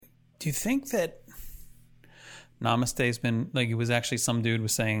Do you think that Namaste's been like it was actually some dude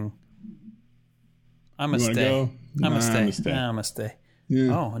was saying Namaste. Namaste. Yeah.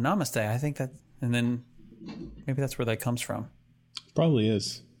 Oh, Namaste. I think that, and then maybe that's where that comes from. Probably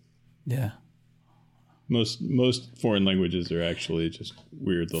is. Yeah. Most foreign languages are actually just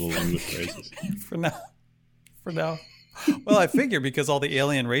weird little English phrases. For now. Well, I figure because all the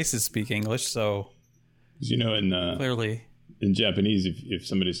alien races speak English, so clearly in Japanese, if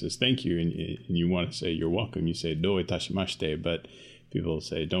somebody says thank you and you want to say you're welcome, you say do itashimashite, but people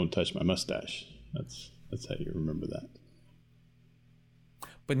say don't touch my mustache. That's how you remember that.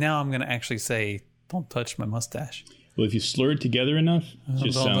 But now I'm going to actually say don't touch my mustache. Well, if you slur it together enough, it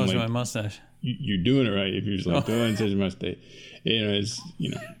just don't sounds touch like my mustache. You're doing it right. If you're just like don't touch my mustache,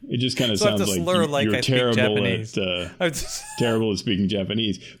 it just kind of So sounds like you're terrible at speaking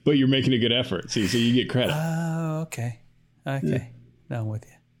Japanese, but you're making a good effort. See, so you get credit. Oh, okay. Yeah. Now I'm with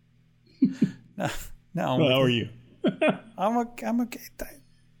you. now how are you? I'm okay.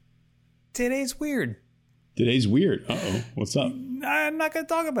 Today's weird. Today's weird. Uh-oh. What's up? I'm not going to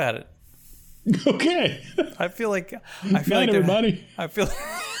talk about it. Okay. I feel like everybody. I feel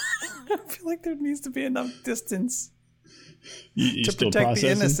like there needs to be enough distance to protect the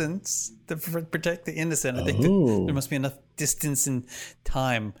innocence. To protect the innocent. I think that there must be enough distance and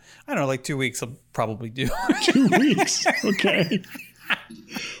time. I don't know, like 2 weeks I'll probably do. 2 weeks. Okay.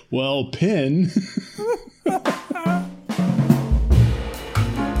 Well, Pin.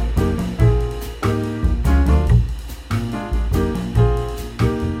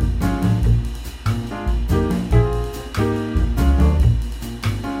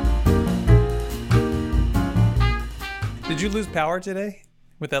 Did you lose power today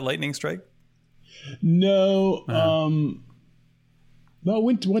with that lightning strike? No. Well,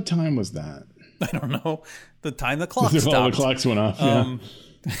 what time was that? I don't know. The time the clock stopped. All the clocks went off. Yeah.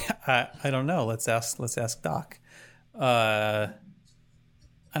 I don't know. Let's ask Doc. I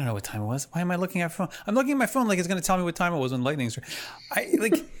don't know what time it was. Why am I looking at my phone? I'm looking at my phone like it's going to tell me what time it was when lightning struck.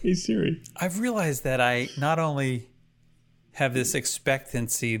 Hey Siri. I've realized that I not only have this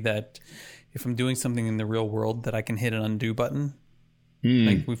expectancy that if I'm doing something in the real world that I can hit an undo button.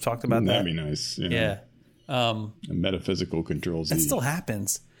 Like we've talked about that. That'd be nice. Yeah. A metaphysical control Z. That still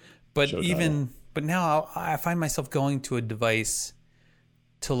happens. But now I find myself going to a device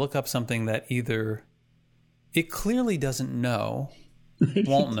to look up something that either it clearly doesn't know,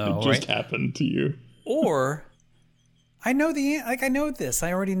 won't know, it just happened to you. Or I know I know this.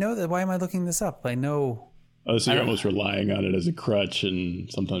 I already know that. Why am I looking this up? I know. Oh, so you're almost relying on it as a crutch,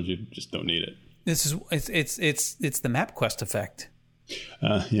 and sometimes you just don't need it. It's the MapQuest effect.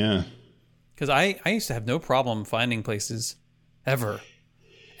 Yeah. Because I used to have no problem finding places ever,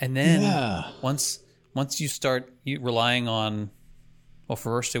 and then once you start relying on, well,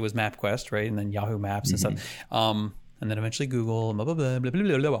 first it was MapQuest, right, and then Yahoo Maps and stuff, and then eventually Google, blah blah blah blah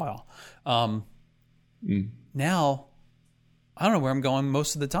blah blah blah. Now I don't know where I'm going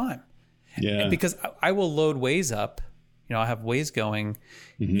most of the time. Yeah, because I will load Waze up. I have Waze going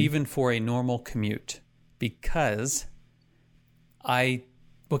even for a normal commute because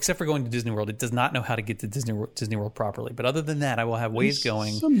except for going to Disney World, it does not know how to get to Disney World properly. But other than that, I will have Waze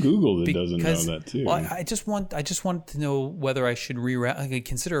going. Some Google that doesn't know that too. Well, I just want to know whether I should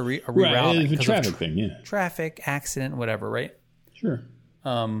consider a rerouting. Right, it's a traffic thing, yeah. Traffic, accident, whatever, right? Sure.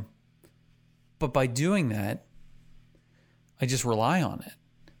 But by doing that, I just rely on it.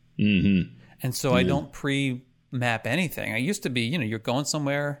 Mm-hmm. And so I don't pre-map anything. I used to be, you're going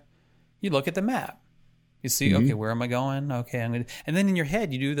somewhere, you look at the map. You see, okay, where am I going? Okay, I'm going to... And then in your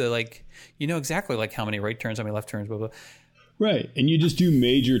head, you do the, exactly how many right turns, how many left turns, blah, blah. Right, and you just do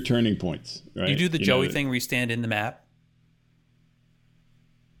major turning points, right? You do the Joey thing where you stand in the map.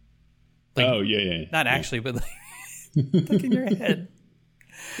 Yeah. Not actually, but like in your head.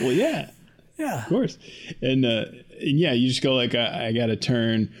 Well, yeah. Yeah. Of course. And you just go I got to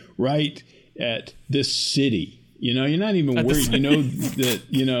turn right at this city. You're not even worried. That,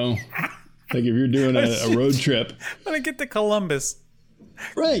 like if you're doing a road trip. When I get to Columbus.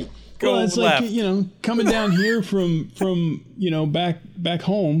 Right. Go it's left. Like, coming down here from back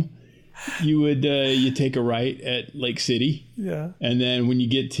home, you would you take a right at Lake City. Yeah. And then when you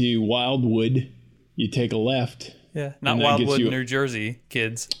get to Wildwood, you take a left. Yeah, not Wildwood, New Jersey,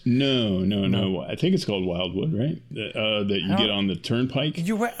 kids. No. I think it's called Wildwood, right? That you get on the turnpike.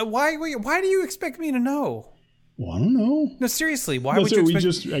 Why do you expect me to know? Well, I don't know. No, seriously, why would you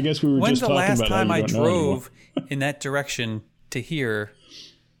expect... I guess we were just talking about... When's the last time I drove in that direction to here?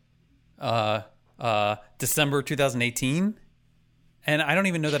 December 2018? And I don't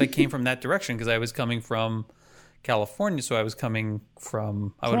even know that I came from that direction because I was coming from California, so I was coming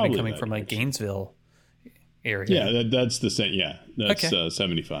from. I would have been coming from like Gainesville area. Yeah, that's the same. Yeah, that's Okay.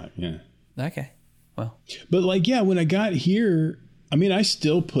 75. Yeah. Okay. Well, But like, yeah, when I got here, I mean, I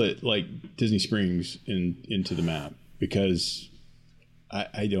still put like Disney Springs into the map because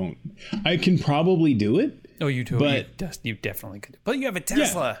I can probably do it. oh, you do. But You definitely could. But you have a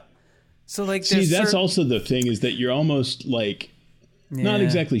Tesla, so like. see, that's also the thing is that you're almost like not Yeah.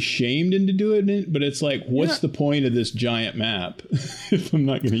 exactly shamed into doing it, but it's like, what's the point of this giant map if I'm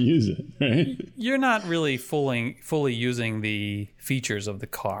not going to use it, right? You're not really fully using the features of the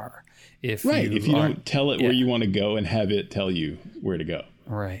car if Right. you If you aren't- don't tell it where you want to go and have it tell you where to go.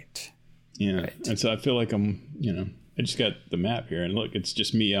 right. Yeah. Right. And so I feel like I just got the map here and look, it's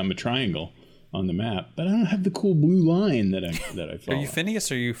just me. I'm a triangle on the map, but I don't have the cool blue line that I follow. Are you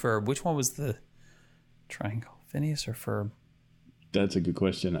Phineas or are you Ferb? Which one was the triangle? Phineas or Ferb? That's a good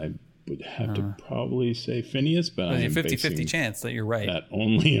question. I would have to probably say Phineas, but I There's am a 50-50 basing chance that you're right. that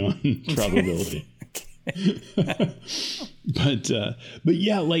only on probability. But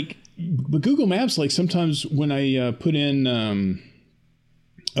yeah, like, but Google Maps, like sometimes when I put in,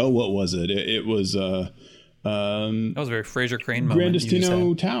 what was it? It was That was a very Fraser Crane moment.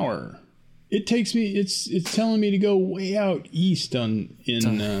 Grandestino Tower. It takes me. It's telling me to go way out east on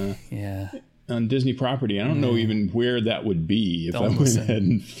Disney property. I don't know even where that would be if I went ahead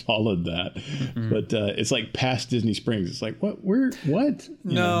and followed that. But it's like past Disney Springs. It's like what? Where? What?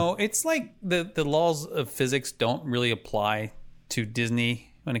 You know? It's like the laws of physics don't really apply to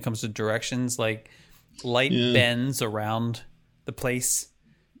Disney when it comes to directions. Like light bends around the place,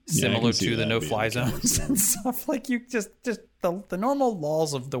 similar to the no-fly zones and stuff. Like you just the normal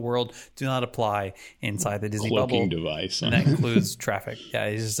laws of the world do not apply inside the Disney Cloaking bubble. device, and that includes traffic. Yeah,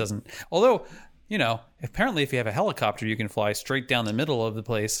 it just doesn't. Although, apparently if you have a helicopter, you can fly straight down the middle of the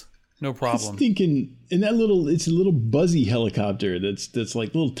place, no problem. I was thinking, and it's a little buzzy helicopter that's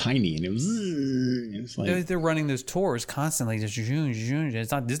like little tiny, and it's like They're running those tours constantly.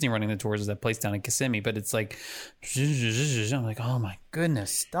 It's not Disney running the tours. It's that place down in Kissimmee, but it's like, I'm like, oh my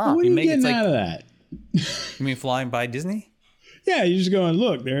goodness, stop! what are you getting out of that? You mean flying by Disney? Yeah, you're just going,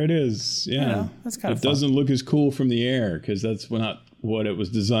 look, there it is. Yeah, that's kind of it fun. doesn't look as cool from the air because that's not what it was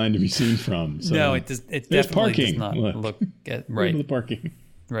designed to be seen from. So No, it does. It there's definitely parking. does not Look. look at Look at right. the parking.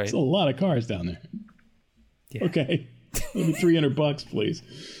 Right. There's a lot of cars down there. Yeah. Okay, maybe $300, please.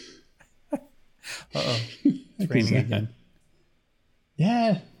 It's raining again.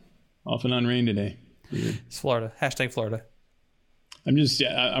 Yeah, off and on rain today. Weird. It's Florida. Hashtag Florida.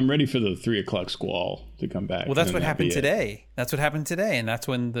 I'm ready for the 3:00 squall to come back. Well, that's And what that'd happened be it. today. That's what happened today, and that's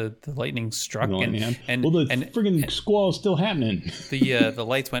when the lightning struck. The lightning happened. And well, the friggin' squall is still happening. the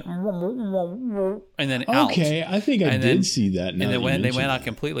lights went and then out. Okay, I think I did see that. Now And that they you went out mention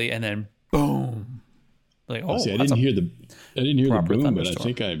completely, and then boom. Like, that. See, I that's didn't hear the proper boom, but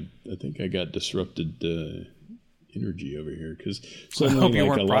thunderstorm. I think I got disrupted energy over here because hope suddenly you like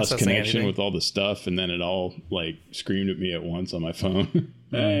weren't I lost processing connection anything. with all the stuff, and then it all like screamed at me at once on my phone.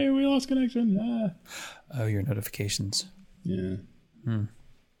 Hey, we lost connection. Ah. Oh, your notifications. Yeah.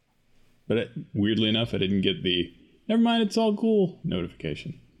 But weirdly enough, I didn't get the "never mind, it's all cool"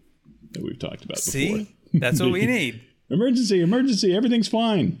 notification that we've talked about before. See, that's what we need. Emergency, everything's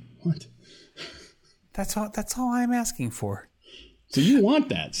fine. What? That's all I'm asking for. So you want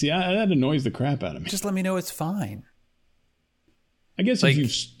that? See, that annoys the crap out of me. Just let me know it's fine. I guess like-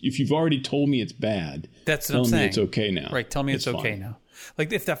 if you've already told me it's bad, That's what tell I'm me saying. it's okay now. Right, tell me it's okay fine. now.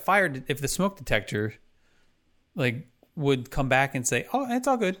 Like if the smoke detector, like would come back and say, "Oh, it's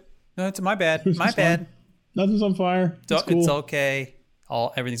all good. No, it's my bad. My It's bad. fine. Nothing's on fire. It's cool. It's okay.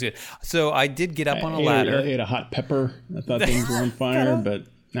 Everything's good." So I did get up on a I ladder. ate a hot pepper. I thought things were on fire, but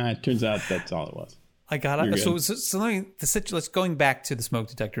it turns out that's all it was. I got up. You're So, good. so let me let's going back to the smoke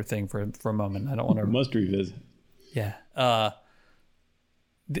detector thing for a moment. I don't want to. Must revisit. Yeah.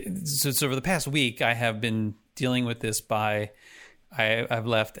 So for the past week, I have been dealing with this by I've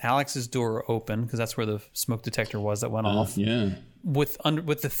left Alex's door open because that's where the smoke detector was that went off. Yeah. With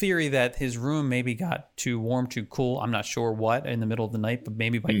the theory that his room maybe got too warm, too cool. I'm not sure what in the middle of the night, but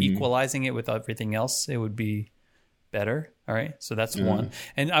maybe by equalizing it with everything else, it would be better. All right. So that's one.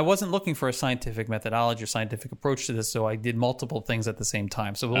 And I wasn't looking for a scientific methodology or scientific approach to this. So I did multiple things at the same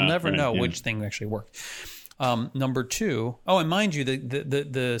time. So we'll never know which thing actually worked. Number two, and mind you,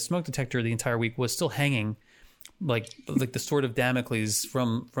 the smoke detector the entire week was still hanging like the sword of Damocles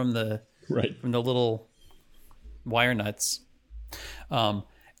from the little wire nuts. And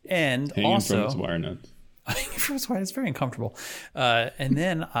Hanging also from its wire nuts. it's very uncomfortable. And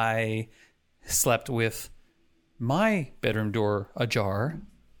then I slept with my bedroom door ajar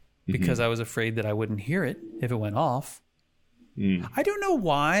because I was afraid that I wouldn't hear it if it went off. I don't know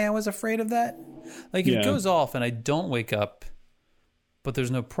why I was afraid of that. Like, if it goes off and I don't wake up, but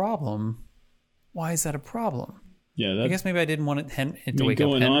there's no problem, why is that a problem? Yeah, I guess maybe I didn't want it to wake up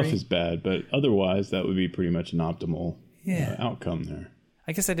Henry. Going off is bad, but otherwise that would be pretty much an optimal outcome there.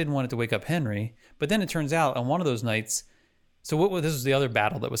 I guess I didn't want it to wake up Henry, but then it turns out on one of those nights, this was the other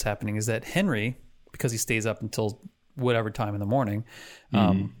battle that was happening, is that Henry, because he stays up until whatever time in the morning,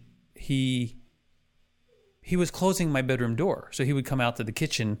 he was closing my bedroom door. So he would come out to the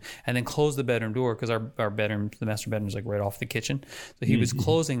kitchen and then close the bedroom door, because our bedroom, the master bedroom, is like right off the kitchen. So he was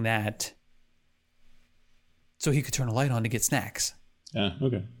closing that so he could turn a light on to get snacks. Yeah,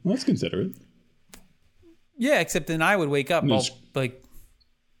 okay. Well, that's considerate. Yeah, except then I would wake up all like,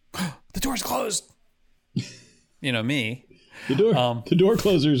 the door's closed. You know me. The door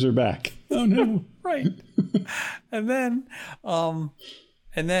closers are back. Oh no! Right. And then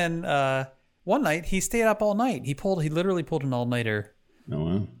one night he stayed up all night. He literally pulled an all-nighter. Oh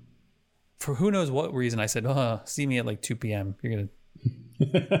wow! For who knows what reason. I said, see me at like 2 p.m. You're gonna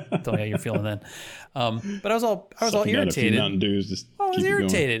tell me how you're feeling then. But I was all irritated. Mountain Dews. I was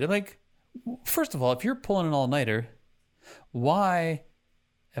irritated. I'm like, first of all, if you're pulling an all-nighter, why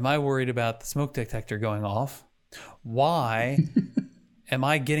am I worried about the smoke detector going off? Why am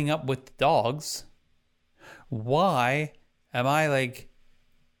I getting up with the dogs? Why am I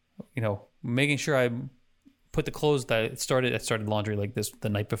making sure I put the clothes that I started laundry like this the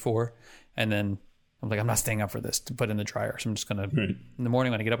night before, and then I'm like, I'm not staying up for this to put in the dryer. So I'm just gonna in the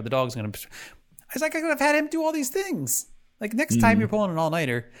morning when I get up with the dogs, I could have had him do all these things. Like, next time you're pulling an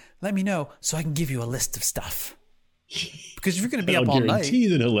all-nighter, let me know so I can give you a list of stuff. Because if you're going to be up all night, I'll guarantee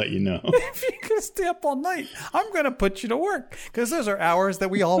that he'll let you know. If you're going to stay up all night, I'm going to put you to work, because those are hours that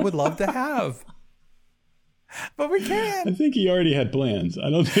we all would love to have. But we can't. I think he already had plans. I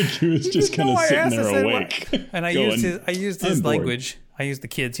don't think he was just kind of sitting there awake. And I used his language. I used the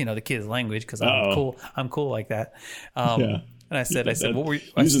kids' language, because I'm cool. I'm cool like that. And I said, what were you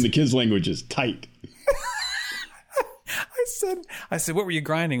using the kids' language is tight. I said, what were you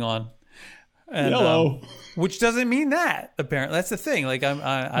grinding on? And, Yellow. Which doesn't mean that, apparently. That's the thing. Like,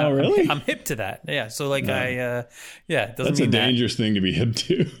 really? I'm hip to that. Yeah. So like, it doesn't That's mean a dangerous thing to be hip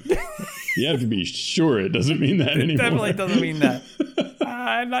to. You have to be sure it doesn't mean that anymore. It definitely doesn't mean that.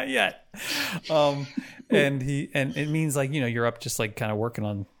 Not yet. And it means, like, you're up just like kind of working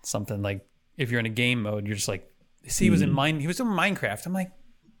on something. Like, if you're in a game mode, you're just like, see, he was in Minecraft. I'm like,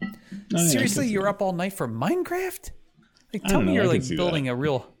 seriously, you're up all night for Minecraft? Like, tell me you're like building a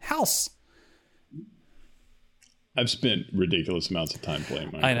real house. I've spent ridiculous amounts of time playing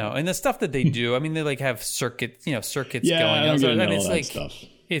Minecraft. I know, and the stuff that they do. I mean, they like have circuits going. I don't get all that stuff.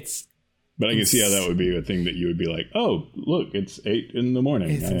 But I can see how that would be a thing that you would be like, oh, look, it's 8 a.m.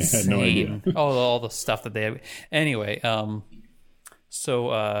 It's I had no idea. all the stuff that they have. Anyway,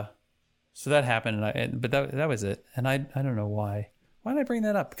 so that happened, but that was it. And I don't know why. Why did I bring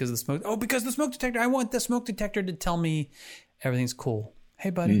that up? Because of the smoke. Oh, because the smoke detector. I want the smoke detector to tell me everything's cool.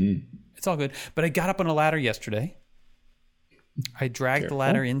 Hey, buddy, it's all good. But I got up on a ladder yesterday. I dragged the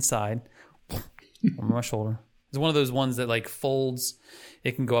ladder inside on my shoulder. It's one of those ones that like folds.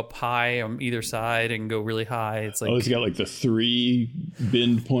 It can go up high on either side. It can go really high. It's like, it's got like the 3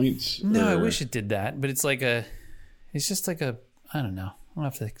 bend points. No, I wish it did that, but it's like it's just like I don't know. I'll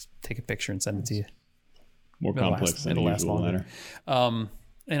have to take a picture and send it to you. More complex than a usual ladder.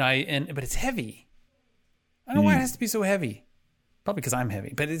 But it's heavy. I don't know why it has to be so heavy. Probably because I'm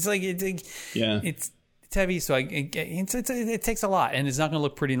heavy, but it's like it's heavy, so it takes a lot, and it's not going to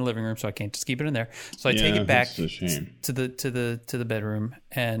look pretty in the living room, so I can't just keep it in there. So I take it back to the bedroom,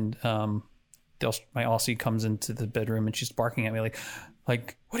 and my Aussie comes into the bedroom, and she's barking at me like,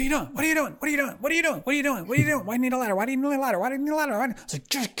 what are you doing? What are you doing? What are you doing? What are you doing? What are you doing? What are you doing? Why do you need a ladder? Why do you need a ladder? Why do you need a ladder? I was like,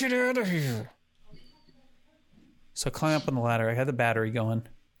 just get out of here. So I climb up on the ladder. I had the battery going,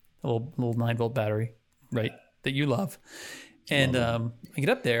 a little 9-volt battery, right, that you love. And I get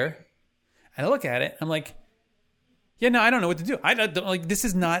up there, and I look at it. I'm like, yeah, no, I don't know what to do. I don't like. This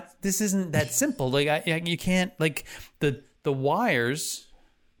isn't that simple. Like, you can't, like, the wires.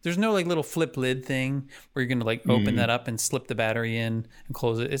 There's no like little flip lid thing where you're gonna like open that up and slip the battery in and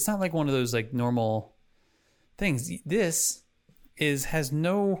close it. It's not like one of those like normal things. This has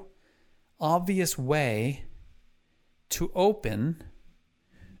no obvious way to open,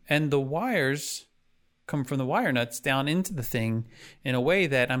 and the wires come from the wire nuts down into the thing in a way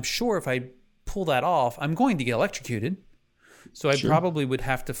that I'm sure if I pull that off, I'm going to get electrocuted. So I probably would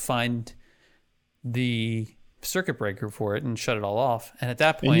have to find the circuit breaker for it and shut it all off. And at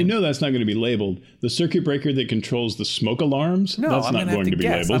that point, and you know that's not going to be labeled. The circuit breaker that controls the smoke alarms, no, that's I'm not going to be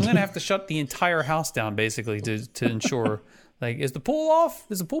guess. labeled. I'm going to have to shut the entire house down basically to ensure, like, is the pool off?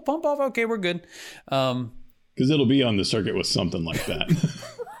 Is the pool pump off? Okay, we're good. Because it'll be on the circuit with something like that.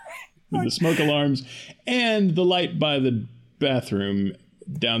 The smoke alarms and the light by the bathroom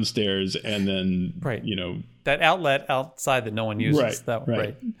downstairs, and then, you know, that outlet outside that no one uses.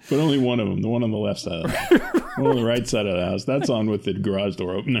 Right. But only one of them, the one on the left side of the house. One on the right side of the house. That's on with the garage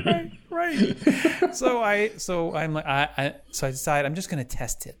door opener. Right. So I decide I'm just going to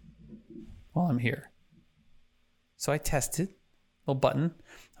test it while I'm here. So I test it, little button.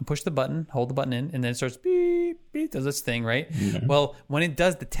 I push the button, hold the button in, and then it starts beep, beep, does this thing, right? Mm-hmm. Well, when it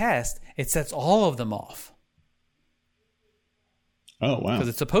does the test, it sets all of them off. Oh, wow. Because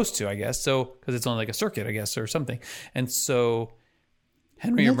it's supposed to, I guess. So, because it's on like a circuit, I guess, or something. And so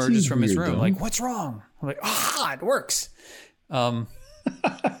Henry emerges from his room, like, what's wrong? I'm like, it works. And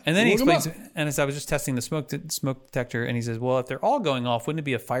then he explains, and as I was just testing the smoke detector, and he says, well, if they're all going off, wouldn't it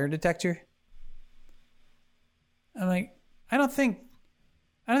be a fire detector? I'm like, I don't think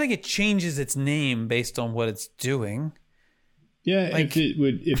it changes its name based on what it's doing. Yeah, like,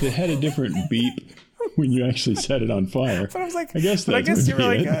 if it had a different beep when you actually set it on fire. But I was like, I guess you were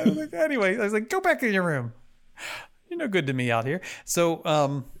like, anyway, I was like, go back in your room. You're no good to me out here.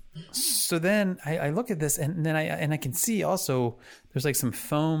 So, so then I look at this, and then I can see also there's like some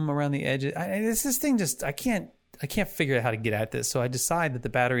foam around the edges. This thing just I can't figure out how to get at this. So I decide that the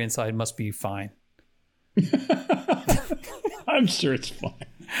battery inside must be fine. I'm sure it's fine.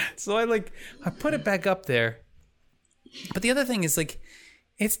 So I put it back up there. But the other thing is, like,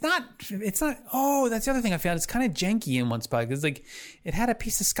 it's not, oh, that's the other thing I found. It's kind of janky in one spot because, like, it had a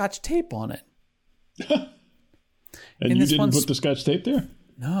piece of Scotch tape on it. And you didn't put the Scotch tape there?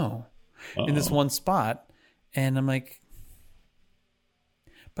 No. In this one spot. And I'm like,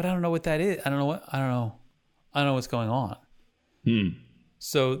 but I don't know what that is. I don't know what's going on.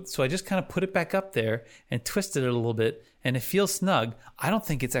 So I just kind of put it back up there and twisted it a little bit, and it feels snug. I don't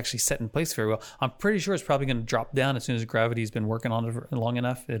think it's actually set in place very well. I'm pretty sure it's probably going to drop down as soon as gravity's been working on it long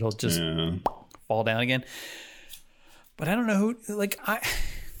enough. It'll just fall down again. But I don't know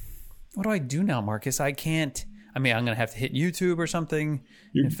what do I do now, Marcus? I can't. I mean, I'm going to have to hit YouTube or something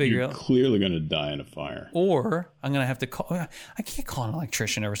and figure out. You're clearly going to die in a fire. Or I'm going to have to call. I can't call an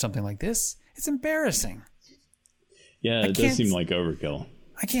electrician or something like this. It's embarrassing. Yeah, it does seem like overkill.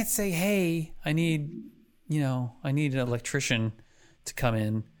 I can't say, hey, I need an electrician to come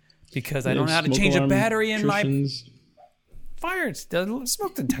in because I don't know how to change a battery in my fire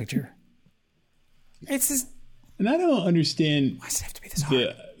smoke detector. It's just, and I don't understand why does it have to be this hard?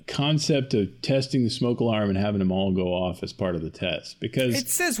 The concept of testing the smoke alarm and having them all go off as part of the test, because it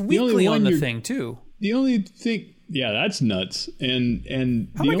says weekly on the thing too. The only thing, yeah, that's nuts. And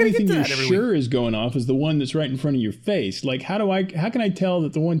the only thing you're sure is going off is the one that's right in front of your face. Like, how can I tell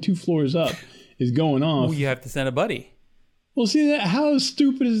that the one 2 floors up is going off? Well, you have to send a buddy. Well, see, how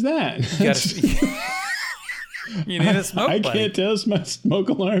stupid is that? You need a smoke buddy. I can't test my smoke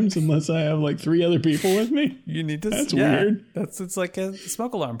alarms unless I have like 3 other people with me. You need to. That's weird. It's like a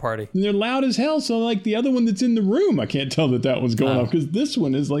smoke alarm party. And they're loud as hell. So like the other one that's in the room, I can't tell that one's going off because this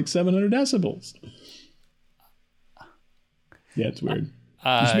one is like 700 decibels. Yeah, it's weird.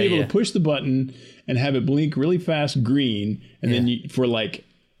 You should be able to push the button and have it blink really fast green, and then for like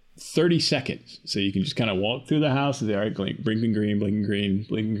 30 seconds. So you can just kind of walk through the house and say, all right, blinking green, blinking green,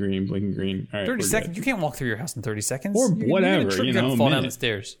 blinking green, blinking green. All right, 30 seconds? Good. You can't walk through your house in 30 seconds. Or whatever. You're going to fall down the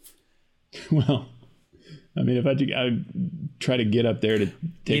stairs. Well, I mean, if I try to get up there to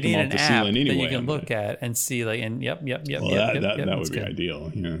take them off the ceiling anyway. That you can look at and see, like, and yep. Well, that would be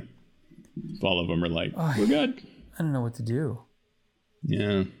ideal. Yeah. If all of them are like, we're good. I don't know what to do.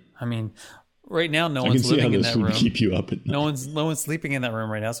 Yeah. I mean, right now, no one's living in that room. Keep you up at night. No one's sleeping in that room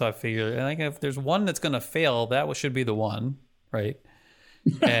right now. So I figure, I think if there's one that's going to fail, that should be the one, right?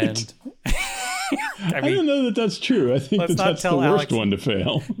 And I don't know that that's true. I think that's the worst one to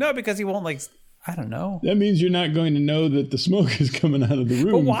fail. No, because he won't I don't know. That means you're not going to know that the smoke is coming out of the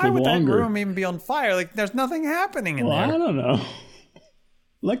room. But why would that room even be on fire? Like, there's nothing happening in there. I don't know.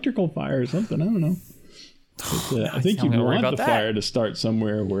 Electrical fire or something. I don't know. But, I think you want the fire to start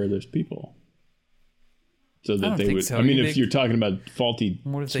somewhere where there's people, so that they would. So. I mean, if you're talking about faulty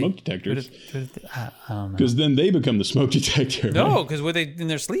smoke detectors, I don't know. Because then they become the smoke detector. No, because would they in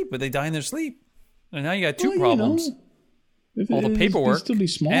their sleep? Would they die in their sleep? And now you got 2 problems. All the paperwork still be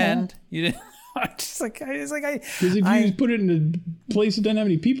small, and you didn't. Because if you put it in a place that doesn't have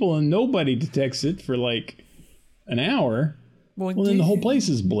any people and nobody detects it for like an hour, Well, then the whole place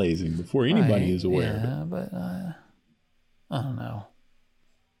is blazing before anybody is aware. Yeah, but I don't know.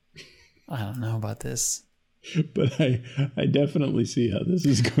 I don't know about this. But I definitely see how this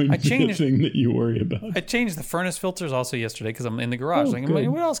is going to be a thing that you worry about. I changed the furnace filters also yesterday because I'm in the garage.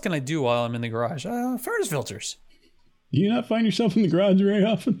 What else can I do while I'm in the garage? Furnace filters. Do you not find yourself in the garage very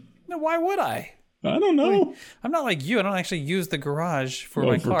often? No, why would I? I don't know. I'm not like you. I don't actually use the garage for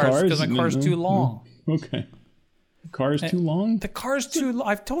my cars because my car's too long. Okay. The car's too long? The car's too long.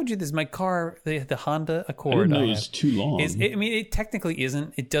 I've told you this. My car, the Honda Accord. I didn't know it was too long. It technically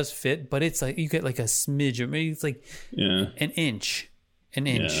isn't. It does fit, but it's like you get like a smidge. Maybe it's like an inch.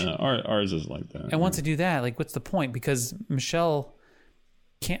 Yeah, ours is like that. And once I do that, like, what's the point? Because Michelle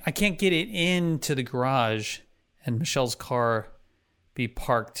I can't get it into the garage and Michelle's car be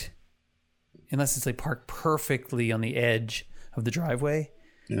parked unless it's like parked perfectly on the edge of the driveway.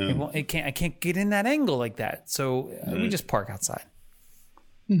 Yeah. I can't get in that angle like that. So we just park outside.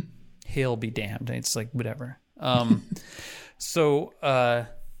 Hail be damned. It's like whatever. So I'm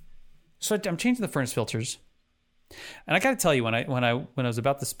changing the furnace filters. And I got to tell you, when I was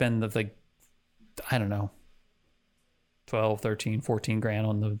about to spend I don't know, 12, 13, 14 grand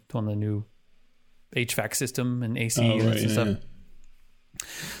on the new HVAC system and AC units and stuff. Yeah.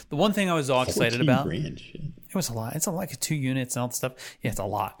 The one thing I was all excited about, it was a lot. It's like 2 units and all that stuff. Yeah, it's a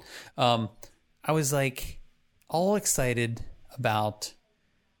lot. I was like all excited about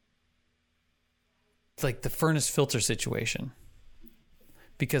like the furnace filter situation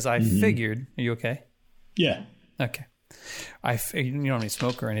because I figured, are you okay? Yeah. Okay. You don't have any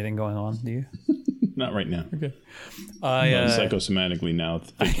smoke or anything going on, do you? Not right now. Okay. I'm psychosomatically now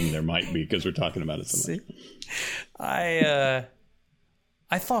thinking there might be because we're talking about it so much.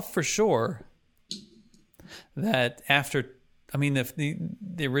 I thought for sure that after, the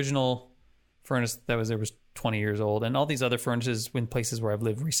original furnace there was 20 years old, and all these other furnaces in places where I've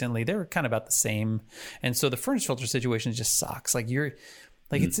lived recently, they were kind of about the same. And so the furnace filter situation just sucks. Like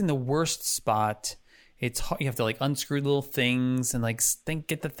it's in the worst spot. It's hard. You have to like unscrew little things and like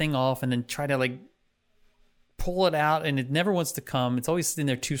get the thing off and then try to like pull it out, and it never wants to come. It's always sitting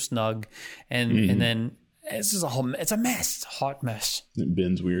there too snug, and then it's just it's a mess. It's a hot mess. It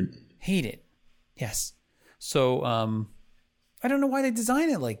bends weird. Hate it. Yes. So I don't know why they design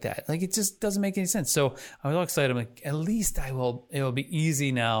it like that. Like it just doesn't make any sense. So I was all excited. I'm like, at least it will be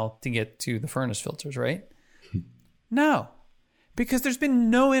easy now to get to the furnace filters, right? No, because there's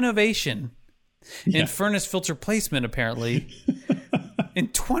been no innovation in furnace filter placement apparently in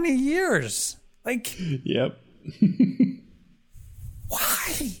 20 years. Like, yep.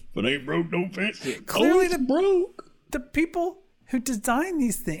 Why? But ain't broke, don't fix it. Clearly, broke. The people who design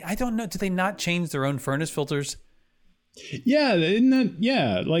these things, I don't know. Do they not change their own furnace filters? Yeah, isn't that?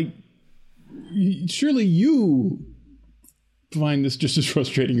 Yeah, like surely you find this just as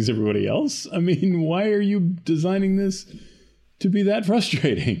frustrating as everybody else. I mean, why are you designing this to be that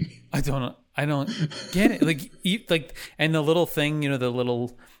frustrating? I don't get it. And the little thing,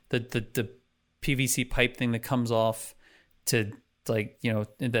 the PVC pipe thing that comes off to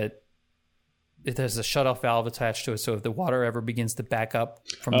that there's a shutoff valve attached to it. So if the water ever begins to back up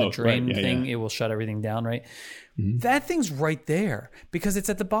from the drain thing, it will shut everything down, right? Mm-hmm. That thing's right there because it's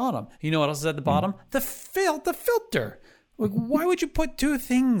at the bottom. You know what else is at the bottom? The filter. Like, why would you put 2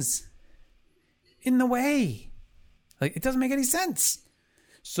 things in the way? Like, it doesn't make any sense.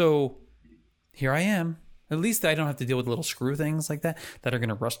 So here I am. At least I don't have to deal with little screw things like that are going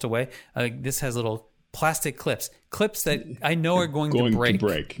to rust away. This has little plastic clips that I know are going to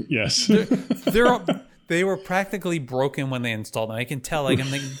break. Yes. They were practically broken when they installed them. I can tell. Like,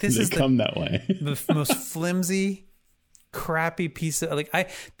 I'm like, this is that way. The most flimsy, crappy piece of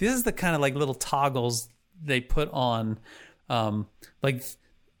this is the kind of like little toggles they put on, like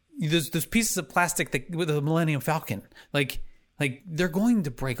there's pieces of plastic with the Millennium Falcon. Like they're going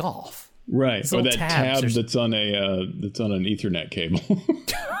to break off. Right. Or that tab that's on an Ethernet cable.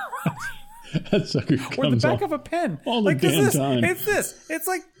 That sucker comes or the back of a pen. All the damn time. It's this. It's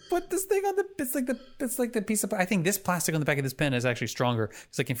like put this thing on it's like the piece of. I think this plastic on the back of this pen is actually stronger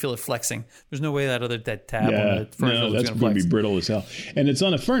because I can feel it flexing. There's no way that tab on the furnace that's going to be brittle as hell. And it's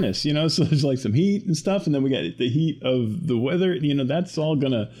on a furnace, so there's like some heat and stuff, and then we got the heat of the weather. That's all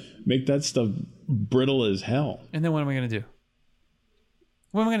going to make that stuff brittle as hell. And then what am I going to do?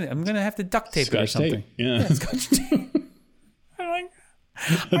 What am I going to do? I'm going to have to duct tape Scotch it or something. Tape. Yeah. Scotch tape.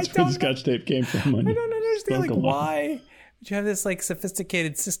 That's where the Scotch tape came from. I don't understand why would you have this like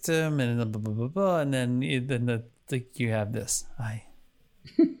sophisticated system and blah, blah, blah, blah, and then you have this.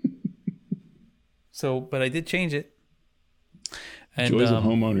 But I did change it. And, joys of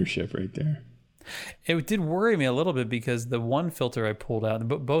home ownership right there. It did worry me a little bit because the one filter I pulled out,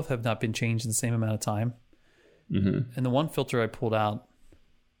 both have not been changed in the same amount of time. Mm-hmm. And the one filter I pulled out,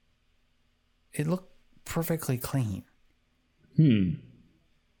 it looked perfectly clean.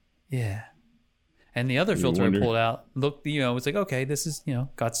 Yeah. And the other filter I pulled out looked, it's like, okay, this is,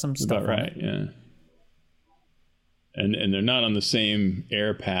 got some stuff about right, yeah. And they're not on the same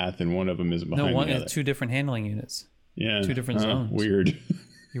air path, and one of them is behind the other. No, two different handling units. Yeah. Two different zones. Weird.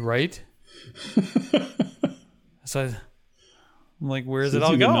 You right? So I'm like, where's it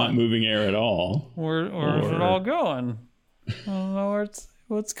all going? Not moving air at all. Where's it all going? I don't know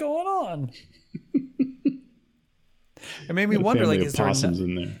what's going on. It made me wonder, like,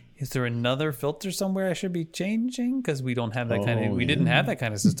 is there another filter somewhere I should be changing? Because we don't have that we didn't have that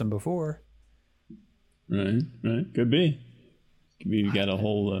kind of system before. Right. Could be. You got a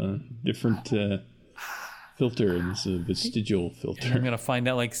whole different filter, and it's a vestigial filter. And I'm gonna find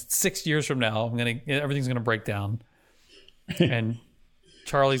out like 6 years from now. Everything's gonna break down, and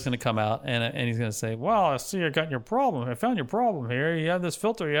Charlie's gonna come out and he's gonna say, "Well, I see you got your problem. I found your problem here. You have this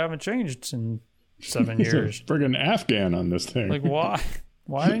filter you haven't changed in 7 years. Friggin' Afghan on this thing. Like, why?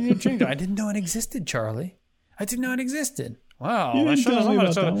 Why didn't you change it? I didn't know it existed, Charlie. I didn't know it existed. Wow,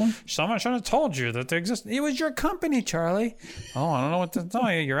 someone should have told you that they exist. It was your company, Charlie. Oh, I don't know what to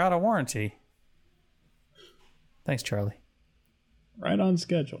tell you. You're out of warranty. Thanks, Charlie. Right on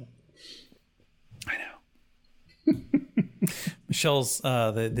schedule. I know. Michelle's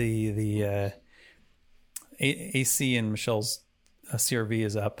the AC in Michelle's CRV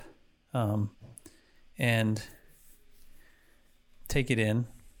is up, and take it in.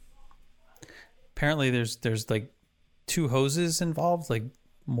 Apparently, there's like 2 hoses involved, like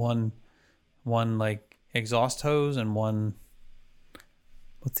one like exhaust hose and one,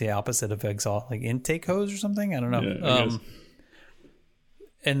 what's the opposite of exhaust, like intake hose or something? I don't know. Yeah,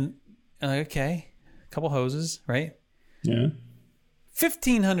 and okay, a couple hoses, right? Yeah.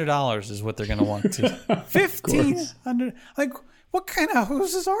 $1,500 is what they're going to want to. $1,500. Like, what kind of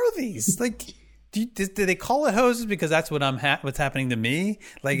hoses are these? Like, do they call it hoses because that's what what's happening to me?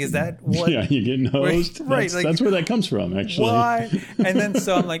 Like, is that what? Yeah, you're getting hosed. Right. That's where that comes from, actually. Why? And then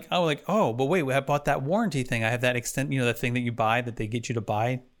so I'm like, oh, but wait, I bought that warranty thing. I have that that thing that you buy that they get you to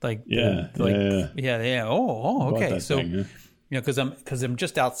buy. Like, yeah. Oh, okay. So, thing, yeah. Because I'm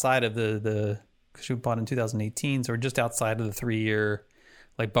just outside of because we bought in 2018, so we're just outside of the 3-year,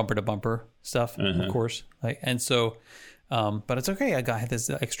 like bumper to bumper stuff, of course. Like, and so. But it's okay. I had this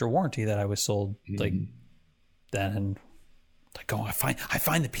extra warranty that I was sold like then, and like, I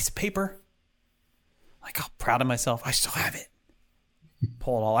find the piece of paper. Like, I'm proud of myself. I still have it.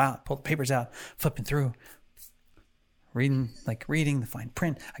 Pull it all out. Pull the papers out. Flipping through. Reading the fine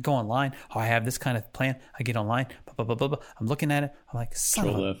print. I go online. Oh, I have this kind of plan. I get online. Blah, blah, blah, blah, blah. I'm looking at it. I'm like, son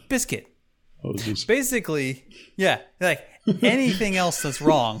of a biscuit. Basically, yeah. Like anything else that's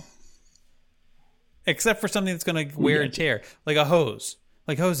wrong. Except for something that's going to wear and tear, like a hose,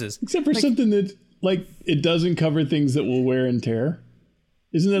 like hoses. Except for something that, like, it doesn't cover things that will wear and tear.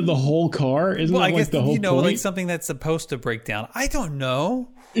 Isn't that the whole car? Isn't that like the whole point? Like something that's supposed to break down. I don't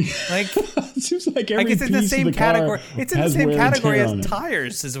know. Like, it seems like every piece it's in the same of the category. car It's in the same category as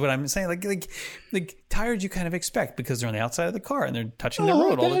tires, is what I'm saying. Like tires, you kind of expect because they're on the outside of the car and they're touching the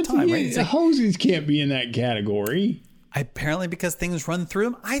road all the time, right? Like, hoses can't be in that category. Apparently, because things run through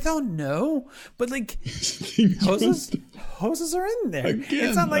them. I don't know, but like hoses are in there. Again,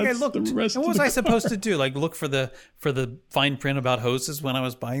 it's not like I looked. And what was I supposed to do? Like, look for the fine print about hoses when I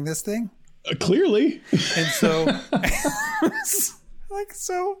was buying this thing? Clearly. And so, I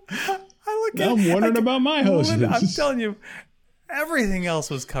look now I'm wondering about my hoses. I'm telling you, everything else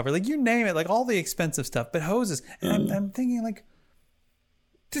was covered. Like, you name it, like all the expensive stuff, but hoses. And I'm thinking, like,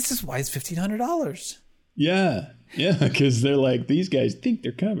 this is why it's $1,500. Yeah, because they're like, these guys think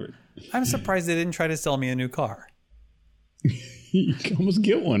they're covered. I'm surprised they didn't try to sell me a new car. You can almost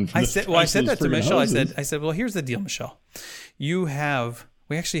get one. I said that to Michelle. Hoses. I said, well, here's the deal, Michelle. We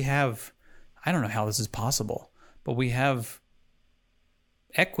actually have, I don't know how this is possible, but we have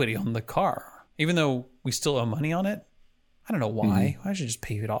equity on the car, even though we still owe money on it. I don't know why. I should just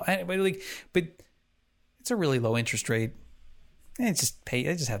pay it all. But it's a really low interest rate. I just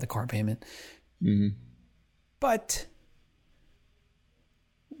have the car payment. Mm-hmm. But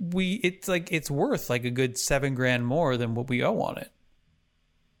it's worth like a good $7,000 more than what we owe on it.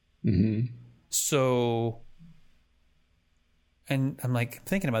 Mm-hmm. So, and I'm like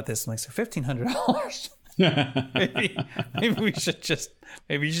thinking about this. I'm like, so $1,500. maybe you should just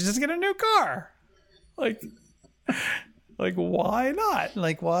get a new car. Like why not?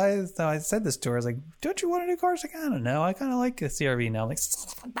 Like, why? So I said this to her. I was like, don't you want a new car? She's like, I don't know. I kind of like the CRV now. I'm like,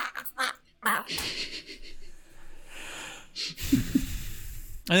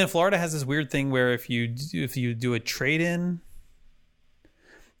 And then Florida has this weird thing where if you do a trade-in,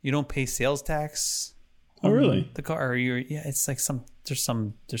 you don't pay sales tax. Oh, really? The car, or it's like there's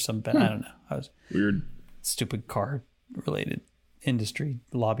some I don't know. Weird. Stupid car related industry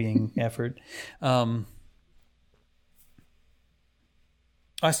lobbying effort. I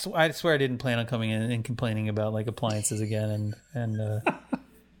swear I didn't plan on coming in and complaining about like appliances again and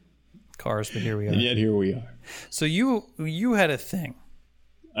cars, but here we are. And yet here we are. So you had a thing.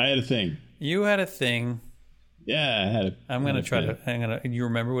 I had a thing. You had a thing. Yeah, I had a. I'm gonna try to. You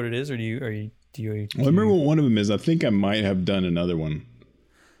remember what it is, or do you? Well, I remember what one of them is. I think I might have done another one,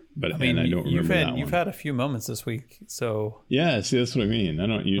 but I don't remember that one. You've had a few moments this week, so yeah. See, that's what I mean. I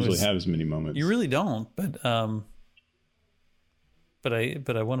don't usually have as many moments. You really don't, but I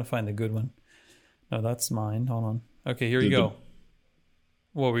want to find a good one. No, that's mine. Hold on. Okay, here you go.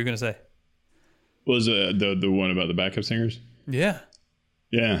 What were you gonna say? Was the one about the backup singers? Yeah.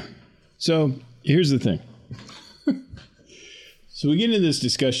 Yeah. So here's the thing. So we get into this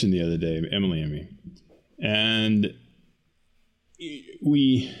discussion the other day, Emily and me, and I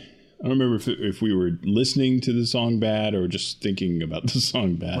don't remember if we were listening to the song Bad or just thinking about the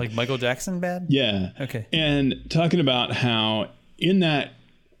song Bad. Like Michael Jackson Bad? Yeah. Okay. And talking about how in that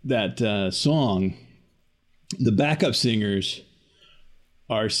song, the backup singers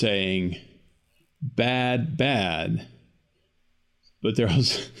are saying bad, bad, but they're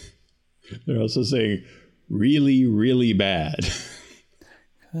also saying really, really bad.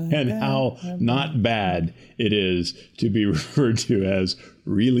 And how not bad it is to be referred to as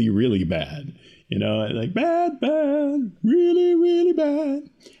really, really bad. You know, like bad, bad, really, really bad.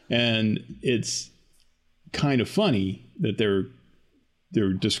 And it's kind of funny that they're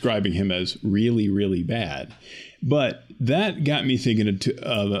describing him as really, really bad. But that got me thinking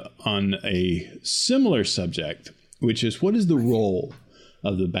on a similar subject, which is what is the role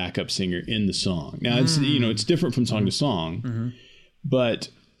of the backup singer in the song? Now, it's different from song to song, but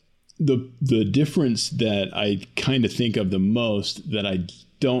the difference that I kind of think of the most that I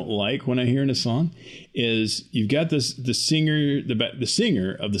don't like when I hear in a song is you've got the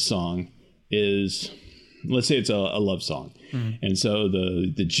singer of the song is, let's say it's a love song. And so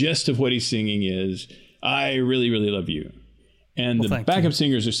the gist of what he's singing is, I really, really love you. And the backup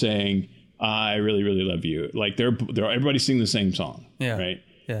singers are saying, I really, really love you. Like they're everybody's singing the same song. Yeah. Right.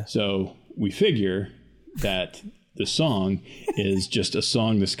 Yeah. So we figure that the song is just a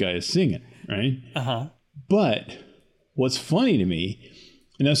song this guy is singing. Right. Uh-huh. But what's funny to me,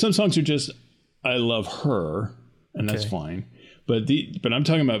 now some songs are just, I love her, and that's fine. But I'm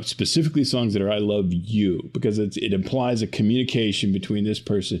talking about specifically songs that are I love you, because it implies a communication between this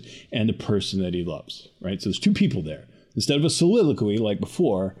person and the person that he loves, right? So there's two people there. Instead of a soliloquy like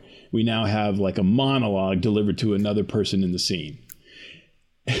before, we now have like a monologue delivered to another person in the scene.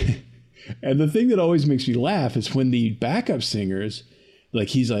 And the thing that always makes me laugh is when the backup singers, like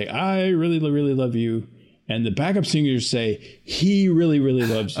he's like, I really, really love you. And the backup singers say, he really, really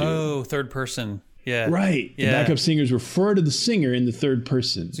loves you. Oh, third person. Yeah. Right. Yeah. The backup singers refer to the singer in the third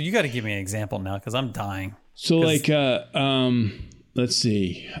person. So you got to give me an example now, because I'm dying. So like, let's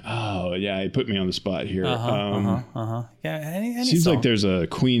see. Oh yeah, it put me on the spot here. Yeah. Any seems song. like there's a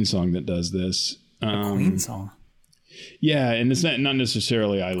Queen song that does this. A Queen song. Yeah, and it's not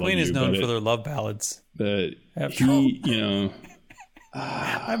necessarily I love you. Queen is known for their love ballads. But he,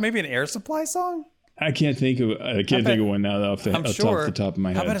 maybe an Air Supply song. I can't think of one now off the top of my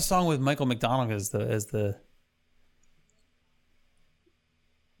head. How about a song with Michael McDonald as the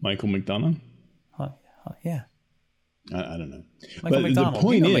Michael McDonald? Yeah. I don't know. Michael McDonald. The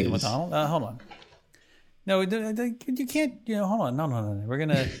point is, Michael McDonald. Hold on. No, you can't. Hold on. No. We're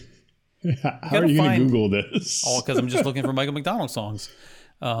gonna. How are you going to Google this? Oh, because I'm just looking for Michael McDonald songs.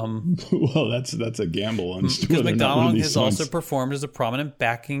 Well, that's a gamble on because McDonald has also performed as a prominent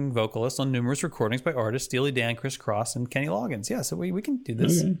backing vocalist on numerous recordings by artists Steely Dan, Chris Cross, and Kenny Loggins. Yeah, so we can do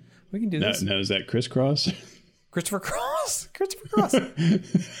this. Okay. We can do this. Now, is that Chris Cross? Christopher Cross.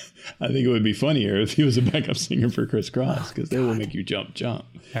 I think it would be funnier if he was a backup singer for Chris Cross, because they will make you jump. All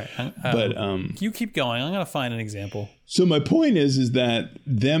right, but you keep going. I'm going to find an example. So my point is that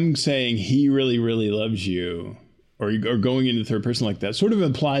them saying he really, really loves you, or going into the third person like that, sort of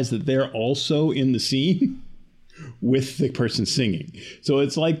implies that they're also in the scene with the person singing. So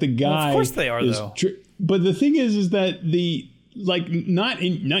it's like the guy. Well, of course they are, though. But the thing is that not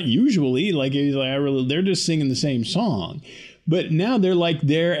usually, like he's like, they're just singing the same song, but now they're like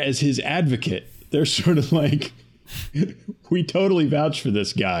there as his advocate. They're sort of like, We totally vouch for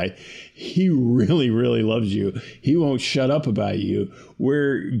this guy. He really, really loves you. He won't shut up about you.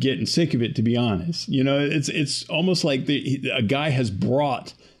 We're getting sick of it, to be honest. You know, it's almost like a guy has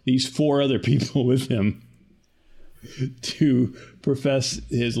brought these 4 other people with him to profess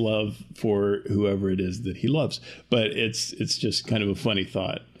his love for whoever it is that he loves. But it's just kind of a funny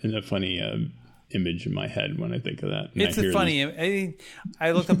thought and a funny image in my head when I think of that. It's a funny.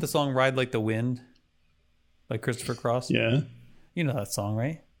 I looked up the song "Ride Like the Wind" by Christopher Cross. Yeah, you know that song,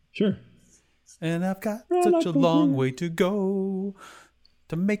 right? Sure. And I've got such a long way to go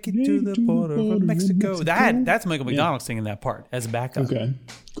to make it to the border of Mexico. That's Michael McDonald singing that part as a backup. Okay,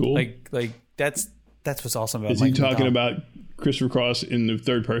 cool. Like that's what's awesome about. Is he talking about Christopher Cross in the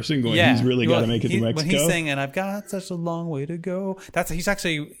third person, going, he's really got to make it to Mexico? When he's saying, and I've got such a long way to go,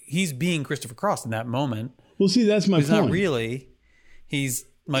 he's being Christopher Cross in that moment. Well, see, that's my point. He's not really. He's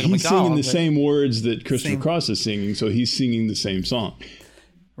Michael he's McDonald. He's singing the same words that Christopher Cross is singing, so he's singing the same song.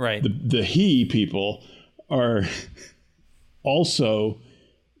 Right. The he people are also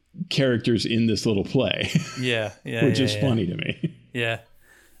characters in this little play. Yeah. Which is funny to me. Yeah.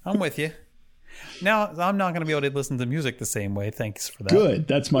 I'm with you. Now, I'm not going to be able to listen to music the same way. Thanks for that. Good.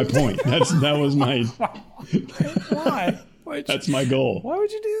 That's my point. That was my... Why? That's my goal. Why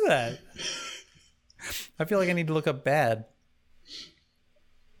would you do that? I feel like I need to look up "bad."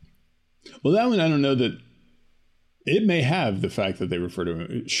 Well, that one, I don't know that... It may have the fact that they refer to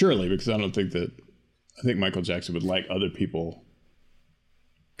him. Surely, because I think Michael Jackson would like other people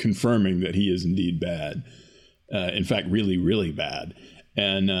confirming that he is indeed bad. In fact, really, really bad.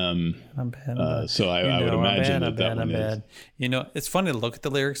 And I'm bad. so I would imagine that one is. Bad. You know, it's funny to look at the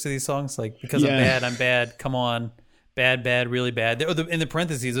lyrics to these songs. Like, because I'm bad. Come on. Bad, really bad. In the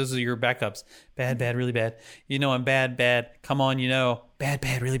parentheses, those are your backups. Bad, really bad. You know, I'm bad. Come on, you know. Bad,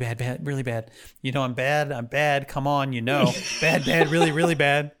 really bad, really bad. You know, I'm bad. Come on, you know. Bad, really, really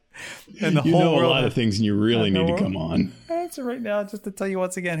bad. And the whole world, a lot of things, and you really need to come on. Answer right now, just to tell you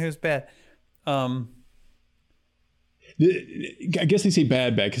once again who's bad. I guess they say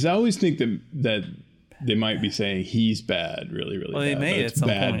bad because I always think that they might be saying he's bad, really, really bad. Well, they may at some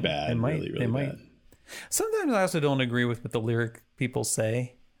point. Bad, really, really bad. Sometimes I also don't agree with what the lyric people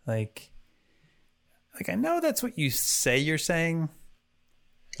say. Like I know that's what you say you're saying.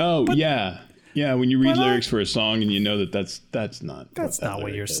 Oh, yeah. Yeah, when you read lyrics for a song and you know that's not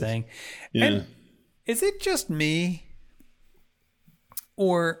what you're saying. Yeah. And is it just me?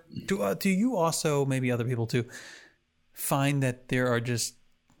 Or do you also, maybe other people too, find that there are just,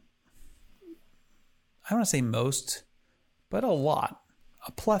 I don't want to say most, but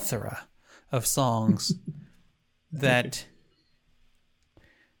a plethora of songs that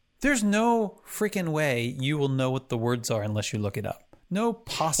there's no freaking way you will know what the words are unless you look it up. No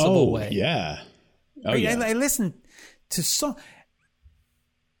possible way. Yeah. Oh, right? yeah. I listen to songs,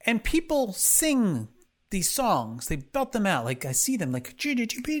 and people sing these songs. They belt them out. Like, I see them, like,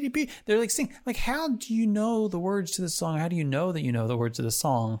 they're like sing. Like, how do you know the words to the song? How do you know that you know the words to the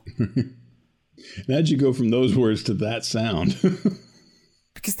song? How'd you go from those words to that sound?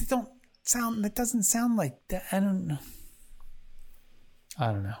 Because they don't sound, that doesn't sound like that. I don't know.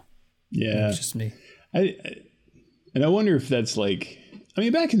 Yeah. It's just me. And I wonder if that's like, I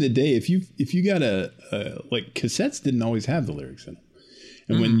mean, back in the day, if you got like cassettes didn't always have the lyrics in them.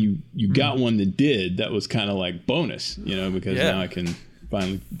 And when you got one that did, that was kind of like bonus, because now I can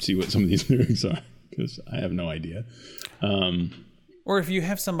finally see what some of these lyrics are, because I have no idea. Or if you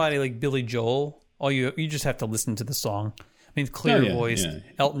have somebody like Billy Joel, you just have to listen to the song. I mean, clear voiced. Yeah.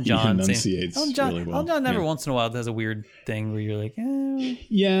 Elton John. Elton John really well. Elton John every once in a while does a weird thing where you're like,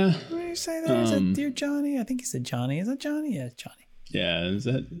 yeah. What did you say there? Is that Dear Johnny? I think he said Johnny. Is that Johnny? Yeah, it's Johnny. Yeah, is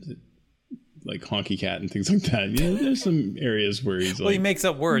it like Honky Cat and things like that? Yeah, there's some areas where he's he makes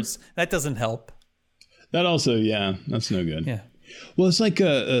up words. That doesn't help. That also, that's no good. Yeah. Well, it's like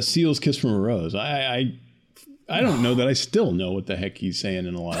a Seal's Kiss from a Rose. I don't know that I still know what the heck he's saying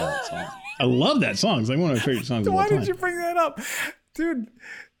in a lot of that song. I love that song. It's like one of my favorite songs of all time. Why did you bring that up? Dude,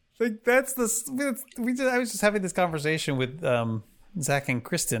 like I was just having this conversation with Zach and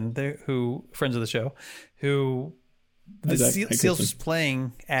Kristen, who friends of the show, who Seals was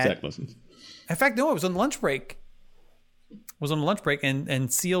playing at. Zach listens. In fact, no, it was on lunch break.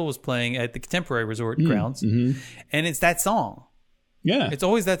 And Seal was playing at the Contemporary Resort grounds, and it's that song. Yeah, it's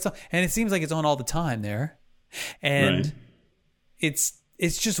always that song, and it seems like it's on all the time there, and it's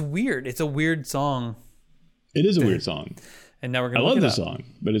just weird. It's a weird song. It is a weird song. And now we're gonna. I love the song,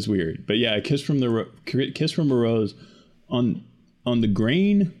 but it's weird. But yeah, Kiss from a Rose on the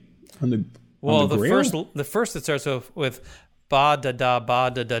grain on the. Well, the first that starts off with ba da da ba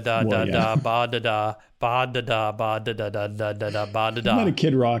da da da Well, da yeah. da ba da da ba da da ba da da da da da da ba da Not a da.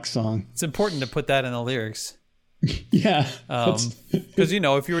 Kid Rock song. It's important to put that in the lyrics. Yeah. Because, you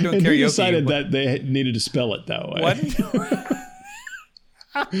know, if you were doing And karaoke. he decided that they needed to spell it that way. What?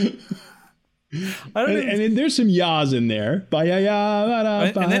 I don't And then there's some ya's in there.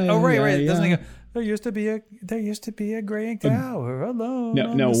 Ba-ya-ya, and then, oh, right. ya, Doesn't ya. it go, there used to be a graying tower alone.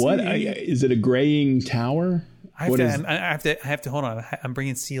 on No, the what? sea." Is it a graying tower? I What is? have to hold on. I'm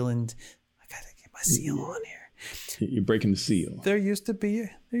bringing seal and I gotta get my seal on here. You're breaking the seal. There used to be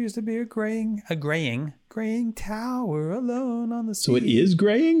a graying tower alone on the sea. So it is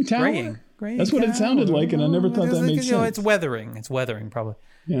graying tower? Graying That's what it sounded tower like, and I never alone. thought that made You know, sense. it's weathering. It's weathering, probably.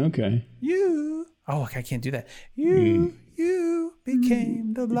 Yeah, okay. I can't do that. You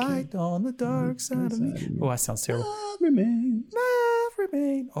became the light on the dark side of me. Oh, that sounds terrible. Love remains. Love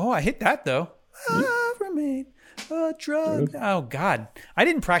remain. Oh, I hit that though. Love remain a drug. Oh God, I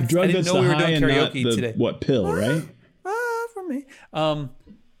didn't practice. Drug I didn't that's know the we were high doing and not karaoke the, today. what, pill, right? Love remain.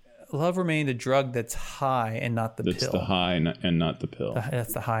 Love remained a drug that's high and not the That's pill. the high and not the pill.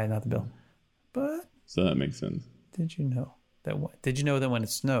 That's the high, not the pill. But So that makes sense. did you know that when it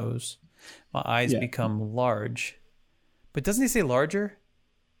snows, my eyes become large? But doesn't he say larger?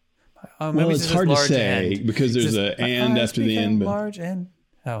 Well, maybe it's says hard to large say and. because there's It says, a "My and eyes after the become end. But large and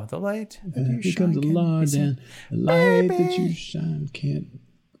the light that you here shine comes a can be large seen." and the light that Baby. you shine can't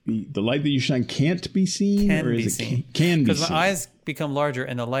be. The light that you shine can't be seen, Can or be is it seen. can be Because seen? my eyes become larger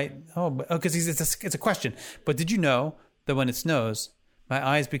and the light. Because it's a question. But did you know that when it snows, my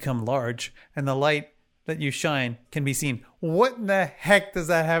eyes become large and the light that you shine can be seen? What in the heck does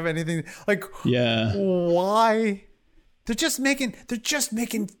that have anything like? Yeah. Why? They don't make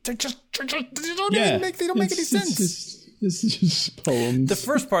any sense. It's just poems. The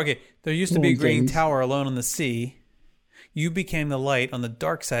first part, okay, there used to be a Poem green things. tower alone on the sea. You became the light on the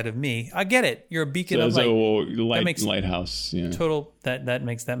dark side of me. I get it. You're a beacon of light. Lighthouse. Yeah. Total. That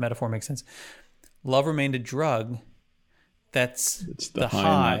makes that metaphor make sense. Love remained a drug. That's It's the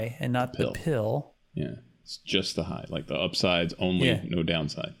high and not the pill. Yeah. It's just the high, like the upsides only, Yeah. no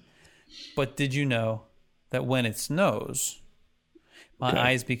downside. But did you know that when it snows, my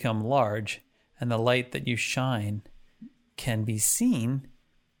eyes become large and the light that you shine can be seen?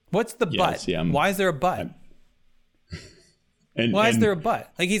 What's the but? yeah, Why is there a but? And Why is there a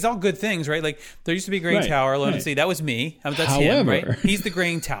but? Like, he's all good things, right? Like, there used to be a graying Right, tower alone right. at sea. That was me. That's him, However- right? He's the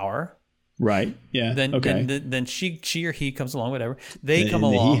graying tower. right? Yeah. Then, okay. then she or he comes along, whatever. They come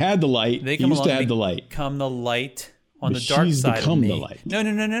And along. He had the light. They He come used along. to have the light. Become the light on But the dark she's side become of me. the light.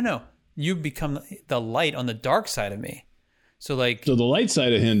 No. You become the light on the dark side of me. So, like, So the light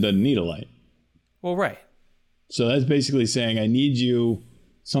side of him doesn't need a light. well, right. So that's basically saying I need you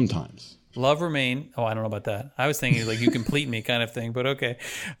sometimes. Love remain. Oh, I don't know about that. I was thinking like you complete me kind of thing, but okay.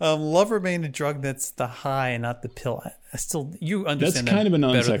 Love remain a drug that's the high and not the pill. I still, you understand That's kind of a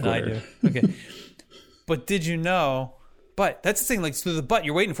non better than I do. sequitur. Okay. But did you know? But that's the thing. Like, so the but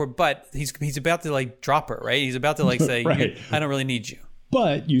you're waiting for. But he's about to like drop her, right? He's about to like say, Right. I don't really need you,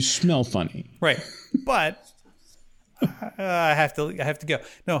 But you smell funny. right? But I have to go.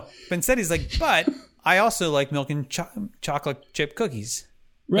 No, but instead he's like, but I also like milk and chocolate chip cookies.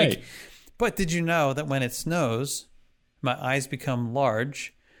 Right. Like, but did you know that when it snows, my eyes become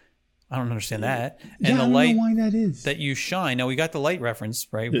large? I don't understand that. And yeah, the I don't light know why that is. that you shine. Now we got the light reference,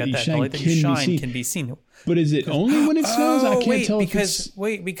 right? We That got you that. The shine light that can you be shine seen. can be seen. But is it only when it snows? I can't tell because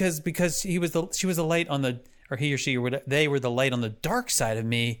if it's... because she was the light on the, or he or she or whatever, they were the light on the dark side of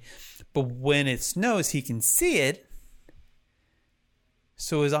me. But when it snows, he can see it.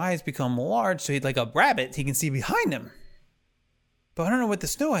 So his eyes become large. So he's like a rabbit. He can see behind him. But I don't know what the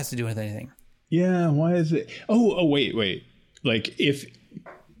snow has to do with anything. Yeah, why is it? Oh, wait. Like if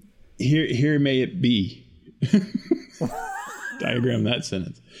here may it be. Diagram that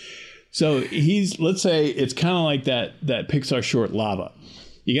sentence. So let's say it's kind of like that Pixar short Lava.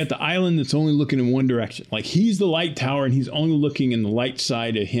 You got the island that's only looking in one direction. Like he's the light tower and he's only looking in the light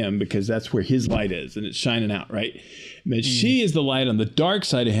side of him because that's where his light is and it's shining out, right? But she is the light on the dark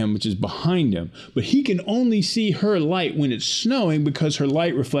side of him, which is behind him. But he can only see her light when it's snowing because her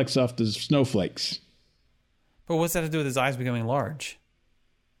light reflects off the snowflakes. But what's that to do with his eyes becoming large?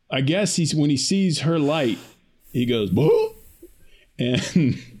 I guess when he sees her light, he goes, "Whoa,"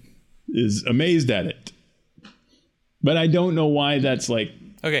 and is amazed at it. But I don't know why that's like.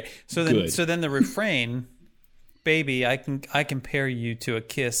 Okay, so then the refrain, baby, I compare you to a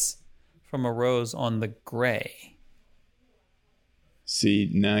kiss from a rose on the gray. See,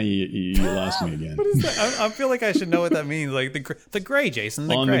 now you lost me again. What is that? I feel like I should know what that means. Like the gray, Jason.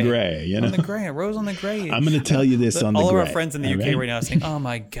 The on gray. the gray, you know? On the gray. A rose on the gray. I'm going to tell you this on the gray. All of our friends in the UK right now are saying, oh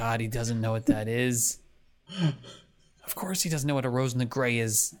my God, he doesn't know what that is. Of course he doesn't know what a rose on the gray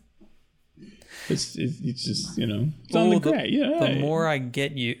is. It's just, it's on the gray. Yeah. The more I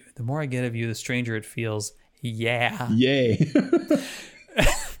get of you, the stranger it feels. Yeah. Yay.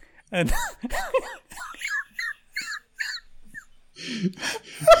 And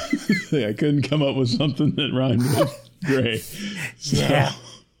I couldn't come up with something that rhymed with gray. Yeah.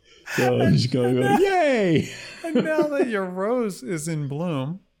 So I'm just going to go, yay. And now that your rose is in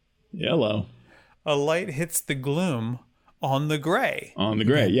bloom, yellow, a light hits the gloom on the gray. On the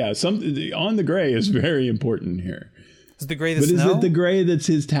gray, yeah. On the gray is very important here. Is the gray the snow? But is it the gray that's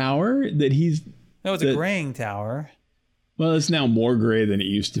his tower that he's... No, it's a graying tower. Well, it's now more gray than it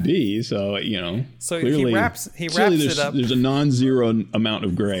used to be, so So clearly, he wraps it up. There's a non-zero amount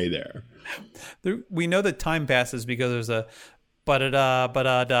of gray there. We know that time passes because there's a ba-da-da,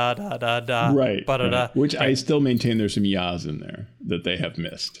 ba-da-da-da-da-da. Right. Ba-da-da. Which I still maintain there's some yas in there that they have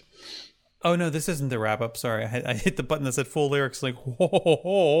missed. Oh, no, this isn't the wrap-up. Sorry, I hit the button that said full lyrics, like,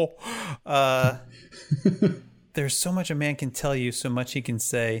 whoa. There's so much a man can tell you, so much he can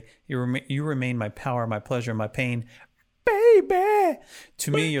say. You remain my power, my pleasure, my pain. Baby!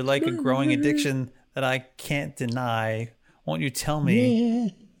 To me, you're like a growing addiction that I can't deny. Won't you tell me? Yeah.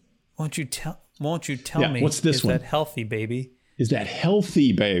 Won't you tell me? What's this one? Is that healthy, baby? Is that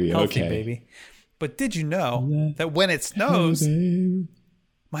healthy, baby? Healthy, okay. baby. But did you know that when it snows...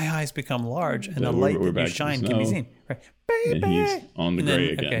 My eyes become large, and the light that you shine can be seen. Right. Baby! And he's on the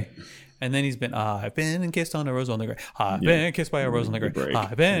gray again. Okay. And then I've been kissed on a rose on the gray. I've been kissed by a rose on the gray.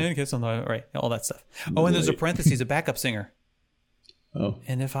 I've been kissed on the right. All that stuff. Oh, and there's a parentheses, a backup singer. Oh.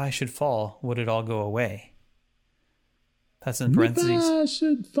 And if I should fall, would it all go away? That's in parentheses. If I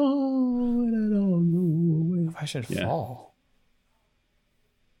should fall, would it all go away? If I should fall.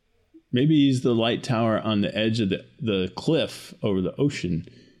 Maybe he's the light tower on the edge of the cliff over the ocean.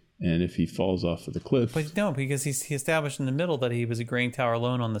 And if he falls off of the cliff... But no, because he established in the middle that he was a graying tower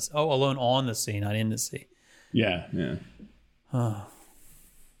alone on the... Oh, alone on the sea, not in the sea. Yeah. Oh.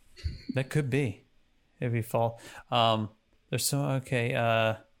 That could be. If he fall... there's so... Okay.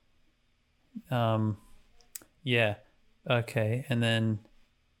 Yeah. Okay. And then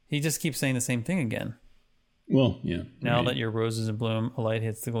he just keeps saying the same thing again. Well, yeah. Now that your rose is in bloom, a light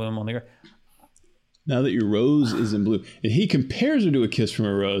hits the gloom on the ground. Now that your rose is in bloom. And he compares her to a kiss from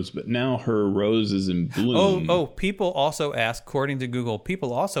a rose, but now her rose is in bloom. Oh, people also ask, according to Google,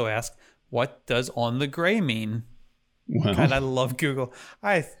 what does on the gray mean? Wow. God, I love Google.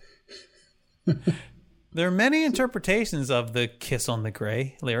 There are many interpretations of the kiss on the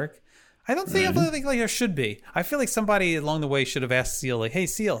gray lyric. I don't think like there should be. I feel like somebody along the way should have asked Seal, like, hey,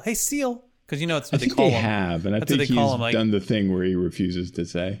 Seal. Because it's what they call him. I think they have, and I think he's done the thing where he refuses to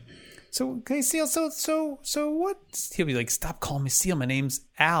say. So, okay, Seal, so what? He'll be like, stop calling me Seal. My name's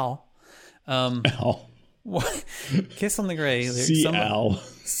Al. Al. What? Kiss on the gray. Al.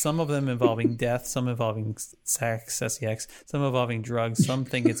 Some of them involving death, some involving sex, S-E-X, some involving drugs. Some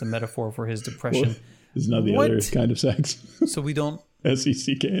think it's a metaphor for his depression. Well, it's not the other kind of sex. So we don't...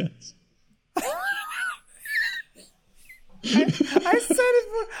 S-E-C-K-S. I said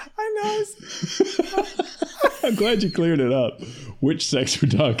it. I know. I'm glad you cleared it up. Which sex we're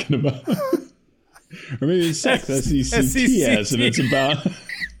talking about? Or maybe it's sex. S-E-C-T-S, and it's about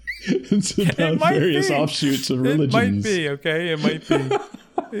various offshoots of religions. It might be. Okay, it might be.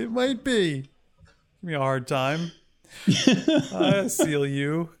 It might be. Give me a hard time. I seal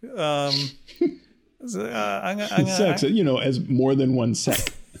you. Sex, as more than one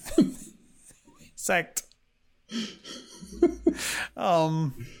sect. Sect.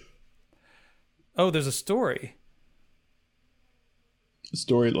 There's a story. A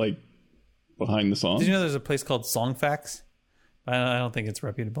story like behind the song? Did you know there's a place called Songfacts? I don't think it's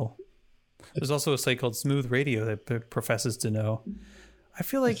reputable. There's also a site called Smooth Radio that professes to know. I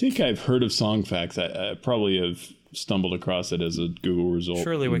think I've heard of Songfacts. I probably have stumbled across it as a Google result.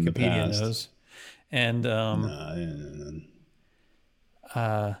 Surely Wikipedia knows. And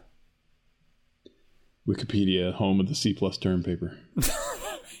Wikipedia, home of the C+ term paper.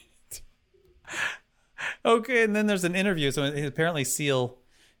 Okay, and then there's an interview. So apparently Seal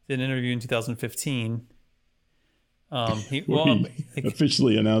did an interview in 2015. He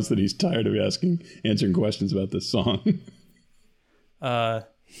officially announced that he's tired of answering questions about this song.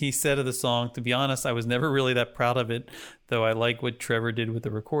 He said of the song, to be honest, I was never really that proud of it, though I like what Trevor did with the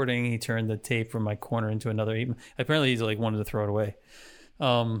recording. He turned the tape from my corner into another. Apparently he's wanted to throw it away.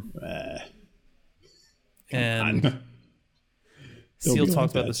 And Seal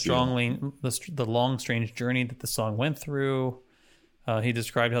talks about the long, strange journey that the song went through. He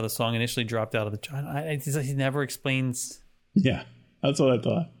described how the song initially dropped out of the chart. He never explains. Yeah, that's what I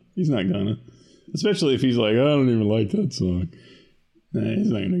thought. He's not gonna, especially if he's like, I don't even like that song. Nah, he's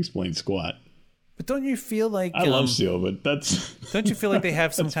not gonna explain squat. But don't you feel like I love Seal, but that's don't you feel like they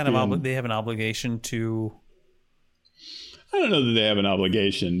have some kind of they have an obligation to? I don't know that they have an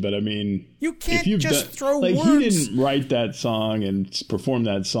obligation, but I mean, you can't just throw like words. He didn't write that song and perform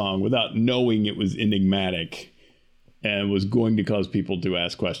that song without knowing it was enigmatic and was going to cause people to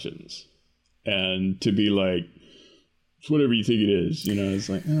ask questions and to be like, it's whatever you think it is. You know, it's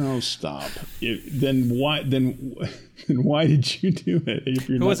like, oh, stop. Then why did you do it if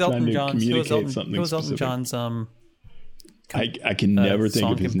you're not trying to communicate something? Who was Elton John's? I can never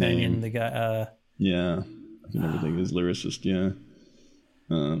think of his name. The guy. Yeah. I can never think of his lyricist, yeah.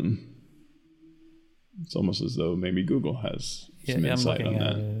 It's almost as though maybe Google has some insight on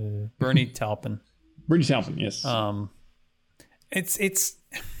that. Bernie Taupin. Bernie Taupin, yes. It's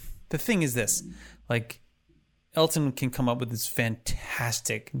the thing is this, like Elton can come up with this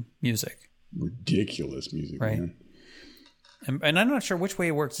fantastic music, ridiculous music, right? Man. And I'm not sure which way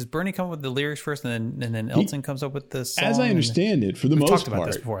it works. Does Bernie come up with the lyrics first, and then Elton comes up with the song? As I understand it, for the most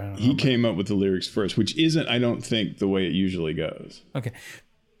part, he came up with the lyrics first, which isn't, I don't think, the way it usually goes. Okay,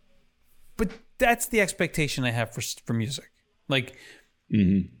 but that's the expectation I have for music. Like,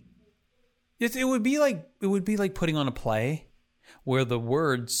 it would be like putting on a play where the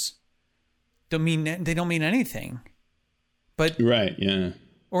words don't mean anything, but right, yeah.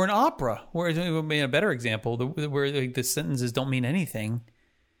 Or an opera, where it would be a better example, where the sentences don't mean anything,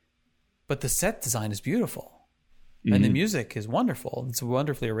 but the set design is beautiful, and the music is wonderful. It's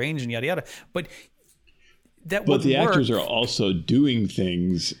wonderfully arranged and yada yada. But the actors are also doing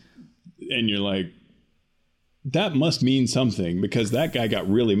things, and you're like, that must mean something because that guy got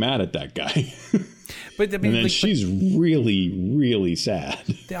really mad at that guy. But I mean, and then she's really, really sad.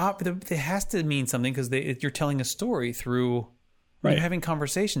 It has to mean something because you're telling a story through. Right. You're having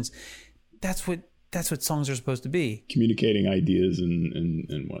conversations. That's what songs are supposed to be. Communicating ideas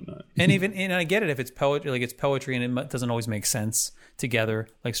and whatnot. And I get it if it's poetry, like it's poetry and it doesn't always make sense together,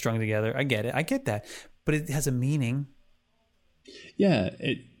 like strung together. I get it. I get that. But it has a meaning. Yeah,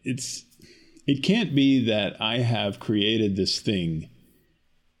 it can't be that I have created this thing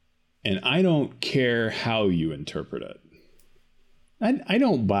and I don't care how you interpret it. I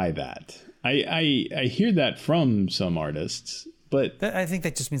don't buy that. I hear that from some artists. But I think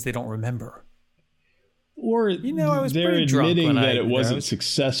that just means they don't remember. Or I was they're admitting that it wasn't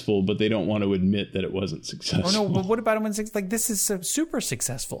successful, but they don't want to admit that it wasn't successful. Oh no, but what about it when it's like this is super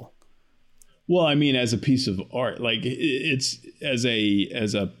successful? Well, I mean, as a piece of art, like it's as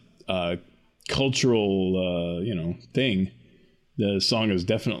a cultural thing, the song is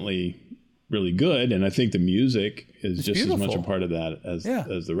definitely really good, and I think the music is just beautiful. As much a part of that as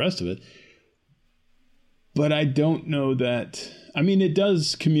the rest of it. But I don't know that. I mean, it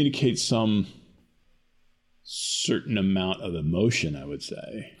does communicate some certain amount of emotion, I would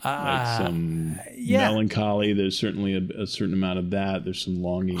say. Like some melancholy. There's certainly a certain amount of that. There's some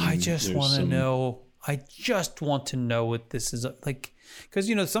longing. I just want to know what this is like.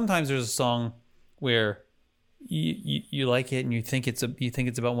 Because, sometimes there's a song where you like it and you think it's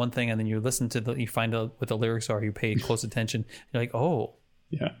about one thing, and then you listen to you find out what the lyrics are. You pay close attention. You're like, oh.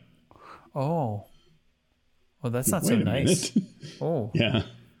 Yeah. Oh. Well, that's not so nice. Oh. Yeah.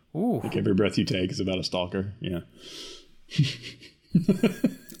 Ooh. Like every breath you take is about a stalker. Yeah.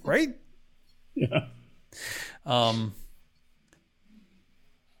 Right? Yeah. God,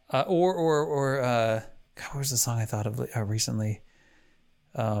 what was the song I thought of recently?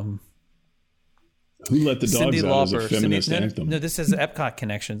 Who Let the Dogs Cyndi Out is a feminist anthem. No, this has Epcot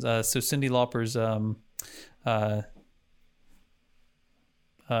connections. So Cyndi Lauper's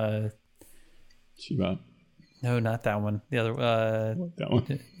Shiva. No, not that one. The other that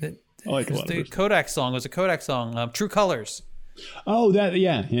one. I like a lot the of Kodak song. It was a Kodak song. True Colors. Oh, that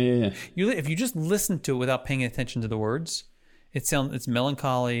yeah. If you just listen to it without paying attention to the words, it's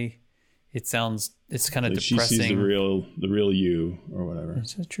melancholy. It's kind of depressing. She sees the real you or whatever.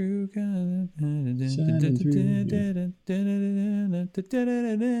 It's a true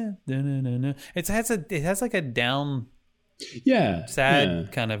it has like a down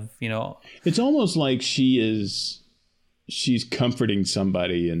sad kind of, It's almost like she's comforting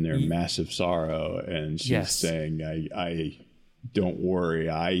somebody in their massive sorrow, and she's saying, I don't worry,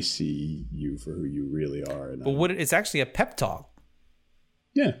 I see you for who you really are. But it's actually a pep talk.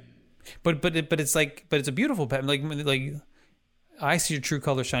 Yeah. But it's a beautiful pep, like I see your true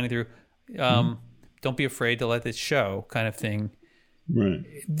colors shining through. Don't be afraid to let it show, kind of thing. Right.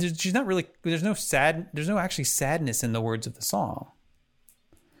 She's not really. There's no actually sadness in the words of the song.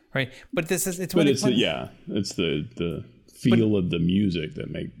 Right. But this is it's. But it's the feel of the music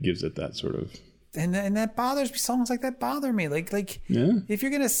that gives it that sort of. And that bothers me. Songs like that bother me. Like if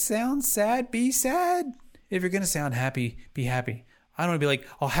you're gonna sound sad, be sad. If you're gonna sound happy, be happy. I don't want to be like,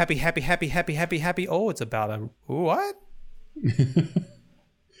 oh, happy, happy, happy, happy, happy, happy. Oh, it's about a what?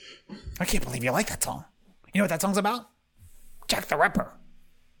 I can't believe you like that song. You know what that song's about? Jack the Ripper.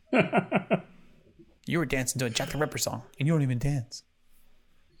 You were dancing to a Jack the Ripper song, and you don't even dance.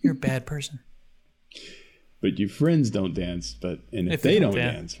 You're a bad person. But your friends don't dance. And if they don't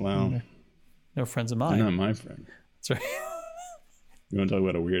dance, well, no friends of mine. They're not my friend. That's right. You want to talk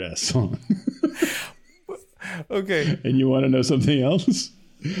about a weird ass song? Okay. And you want to know something else?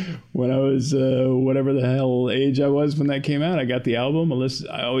 When I was whatever the hell age I was when that came out, I got the album.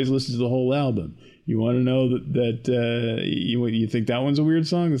 I always listen to the whole album. You want to know that you think that one's a weird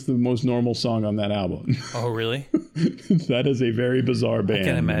song? It's the most normal song on that album. Oh, really? That is a very bizarre band. I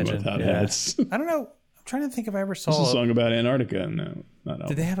can imagine. Without hats. I don't know. I'm trying to think if I ever saw It's a song about Antarctica. No, not album.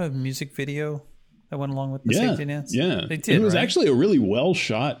 Did they have a music video that went along with the safety dance? Yeah, they did. It was right? actually a really well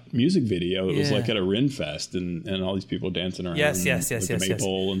shot music video. It was like at a Ren Fest and all these people dancing around. Yes, the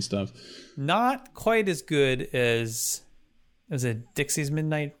maypole and stuff. Not quite as good as was it Dixie's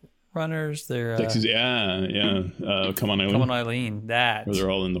Midnight Runners? They're Dixie's, Come on, Eileen. Come on, Eileen. That where they're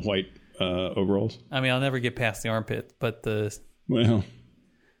all in the white overalls. I mean, I'll never get past the armpit, but I don't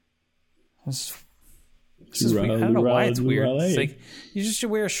know why it's weird. It's like you just should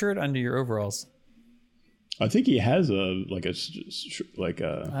wear a shirt under your overalls. I think he has a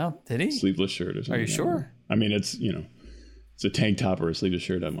did he? sleeveless shirt or something. Are you sure? I mean, it's it's a tank top or a sleeveless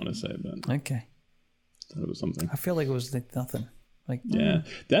shirt. I want to say, but okay, thought it was something. I feel like it was like nothing. Like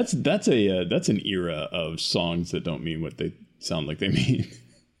that's an era of songs that don't mean what they sound like they mean.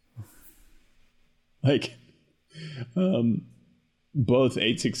 Like, both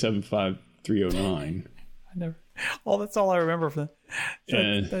 8675309. That's all I remember from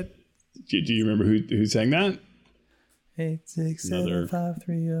that. Do you remember who sang that?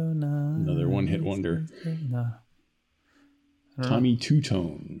 8675309. Another one-hit wonder. Tommy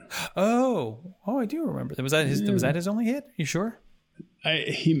Two-Tone. Oh, I do remember. Was that his only hit? You sure?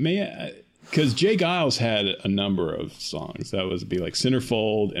 He may, because Jay Giles had a number of songs. That would be like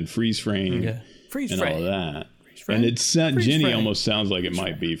Centerfold and Freeze Frame, all of that. And Jenny almost sounds like it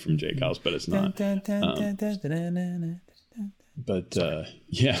might be from Jay Giles, but it's not. But so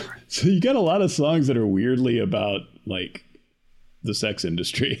you got a lot of songs that are weirdly about like the sex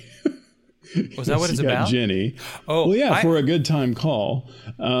industry. Was that what it's about? Jenny. Oh, well, yeah, for a good time call.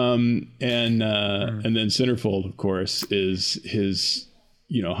 And then Centerfold, of course, is his,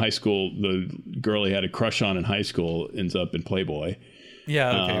 high school. The girl he had a crush on in high school ends up in Playboy.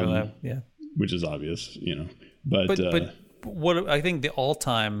 Yeah. Okay. Well, yeah. Which is obvious, But what I think the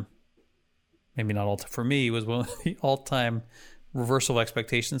all-time, maybe not all-time, for me was one of the all-time reversal of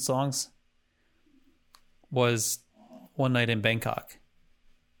expectations songs was One Night in Bangkok.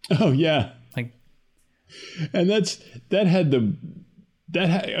 Oh yeah. And okay,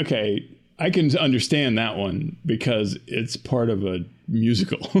 I can understand that one because it's part of a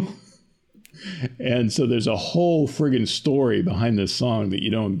musical. And so there's a whole friggin' story behind this song that you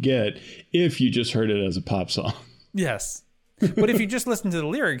don't get if you just heard it as a pop song. Yes. But if you just listen to the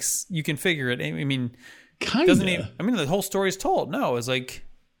lyrics, you can figure it. I mean, the whole story is told. No, it's like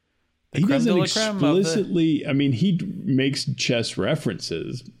he doesn't explicitly. I mean, he makes chess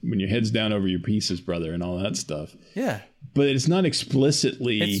references when your head's down over your pieces, brother, and all that stuff. Yeah, but it's not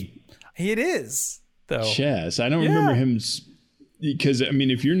explicitly. It is though chess. I don't remember him because I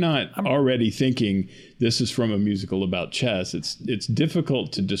mean, if you're not already thinking this is from a musical about chess, it's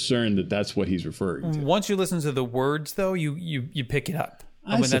difficult to discern that that's what he's referring to. Once you listen to the words, though, you pick it up.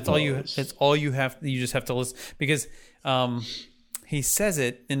 I mean, that's all you. That's all you have. You just have to listen because. He says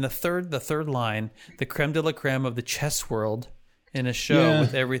it in the third line, the creme de la creme of the chess world in a show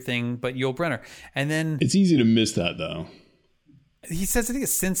with everything but Yul Brynner. And then... It's easy to miss that, though. He says, I think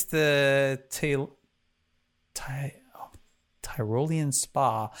it's since the Tyrolean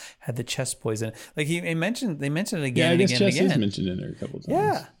Spa had the chess boys in it. Like they mentioned it again and again and again. Chess is mentioned in there a couple of times.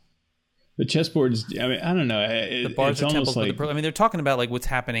 Yeah. The chessboards, I mean, I don't know. The bars are temples. Like, they're talking about like what's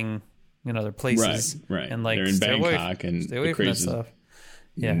happening in other places, right? And like they're in Bangkok and stay away from that stuff.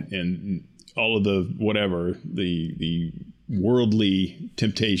 Yeah, and all of the whatever the worldly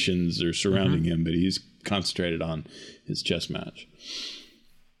temptations are surrounding him, but he's concentrated on his chess match.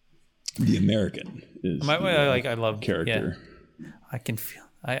 The American is I love character. Yeah. I can feel.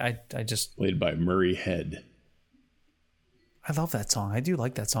 I just played by Murray Head. I love that song. I do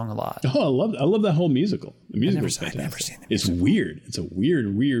like that song a lot. Oh, I love that whole musical. The musical is fantastic. I've never seen the musical. It's weird. It's a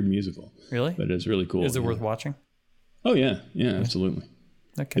weird musical. Really? But it's really cool. Is it worth watching? Oh, yeah. Yeah, absolutely.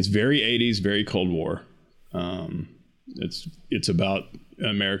 Okay. It's very 80s, very Cold War. It's about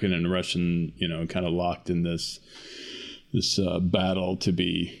American and Russian, kind of locked in this battle to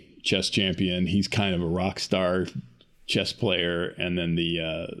be chess champion. He's kind of a rock star chess player, and then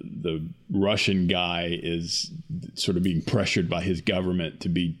the Russian guy is sort of being pressured by his government to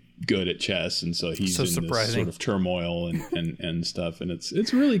be good at chess, and so he's in this sort of turmoil and stuff. And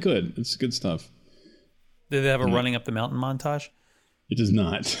it's really good. It's good stuff. Did they have a running up the mountain montage? It does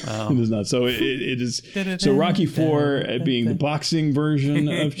not. Oh. It does not. So it is. So Rocky IV, being the boxing version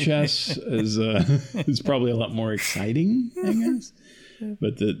of chess, is probably a lot more exciting, I guess.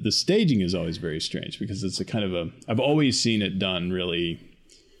 But the staging is always very strange because it's a kind of I've always seen it done really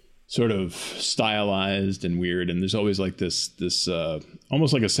sort of stylized and weird. And there's always like this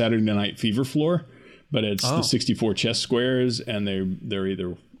almost like a Saturday Night Fever floor, but it's the 64 chess squares, and they're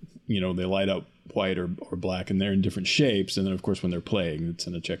either, they light up white or black, and they're in different shapes. And then of course when they're playing, it's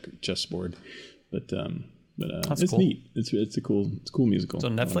in a chessboard. But it's cool. Neat. It's a cool musical. So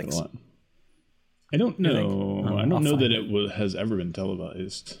Netflix. I don't know. I don't know that it has ever been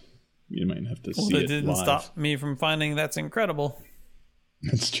televised. You might have to see it live. That didn't stop me from finding That's Incredible.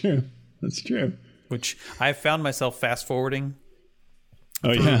 That's true. Which I found myself fast forwarding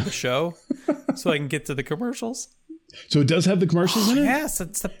through the show so I can get to the commercials. So it does have the commercials in it? Yes,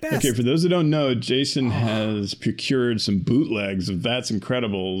 it's the best. Okay, for those that don't know, Jason has procured some bootlegs of That's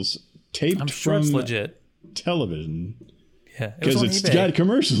Incredibles taped from it's legit television. Yeah, because it's got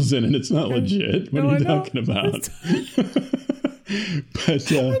commercials in it. It's not legit. What are you talking about? But I just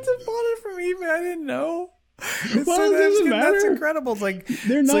bought it from eBay. I didn't know. It doesn't matter. That's incredible. It's like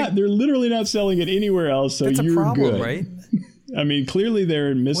they're not. They're literally not selling it anywhere else. So you're problem, good, right? I mean, clearly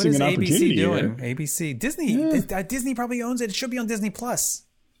they're missing an opportunity here. What is ABC doing? ABC, Disney. Disney probably owns it. It should be on Disney Plus.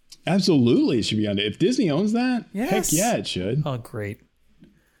 Absolutely, it should be on it. If Disney owns that, yes. Heck yeah, it should. Oh, great.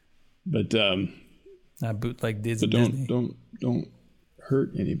 But bootleg Disney. But don't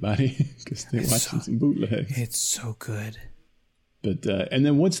hurt anybody because they're watching some bootlegs. It's so good. But and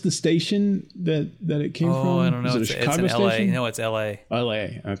then what's the station that it came from? Oh, I don't know. Is it a Chicago it's in LA. station? No, it's LA. LA.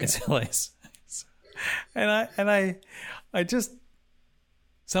 Okay. It's LA. And I just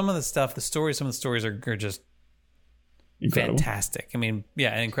some of the stories are just incredible. Fantastic. I mean,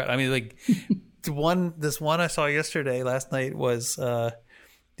 yeah, incredible. I mean, like this one I saw last night was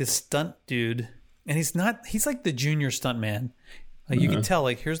this stunt dude, and he's like the junior stunt man. Like you can tell,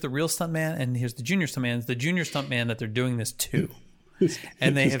 like here's the real stunt man, and here's the junior stunt man. It's the junior stunt man that they're doing this to,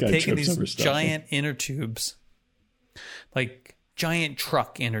 and they have taken these giant inner tubes, like giant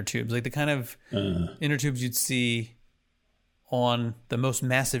truck inner tubes, like the kind of inner tubes you'd see on the most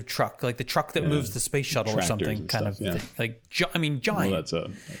massive truck, like the truck that moves the space shuttle or something, kind of thing. Like giant. Well, that's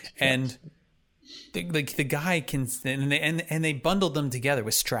and the guy can, and they bundled them together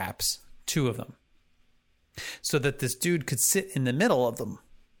with straps, 2 of them, so that this dude could sit in the middle of them.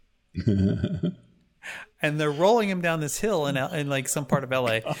 And they're rolling him down this hill in like some part of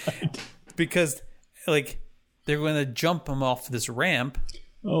LA because like they're going to jump him off this ramp.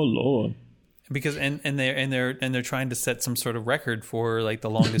 Oh Lord. Because and they're trying to set some sort of record for like the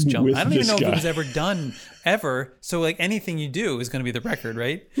longest jump. I don't even know if it was ever done ever. So like anything you do is going to be the record,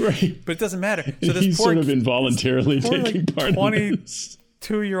 right? Right. But it doesn't matter. So this he's sort of involuntarily taking part in this.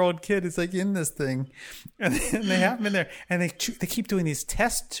 22-year-old kid is like in this thing, and they have him in there, and they keep doing these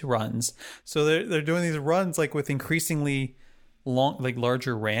test runs. So they're doing these runs like with increasingly long, like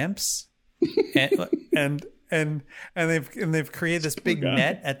larger ramps, and they've created this big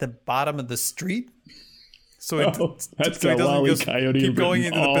net at the bottom of the street. So it doesn't keep going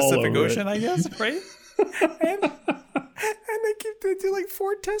into the Pacific Ocean, I guess, right? And they do like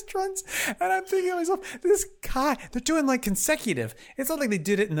 4 test runs, and I'm thinking to myself, this guy, they're doing like consecutive. It's not like they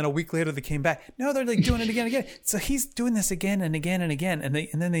did it and then a week later they came back. No, they're like doing it again and again. So he's doing this again and again and again, and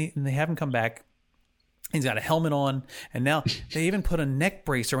then they have him come back. He's got a helmet on, and now they even put a neck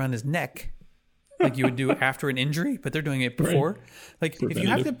brace around his neck, like you would do after an injury, but they're doing it before. Right. Like if you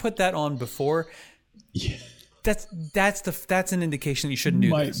have to put that on before, that's an indication that you shouldn't do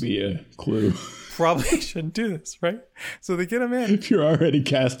this. Might be a clue. Probably shouldn't do this, right? So they get him in. If you're already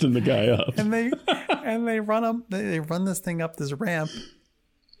casting the guy up, and they run him. They run this thing up this ramp,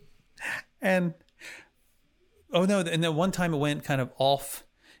 and and then one time it went kind of off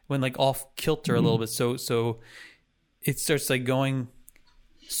kilter a little bit. So it starts like going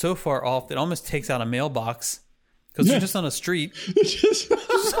so far off that it almost takes out a mailbox because they're just on a street, just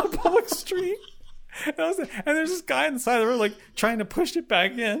on a public street. And there's this guy on the side of the road, like, trying to push it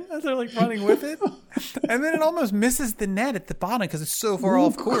back in as they're, like, running with it. And then it almost misses the net at the bottom because it's so far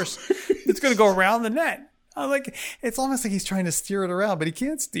off course. It's going to go around the net. I'm like, it's almost like he's trying to steer it around, but he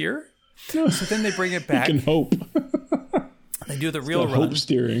can't steer. So then they bring it back. You can hope. They do the real run. Hope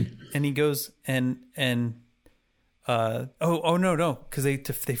steering. And he goes no, because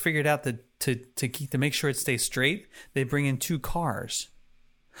they figured out that to make sure it stays straight, they bring in 2 cars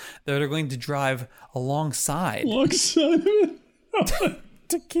that are going to drive alongside of it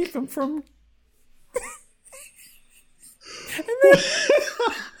to keep him from.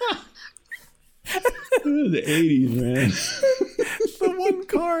 The 80s, man. The one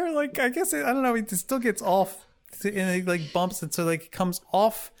car, like, I guess I don't know. He still gets off, and he like bumps it, so like it comes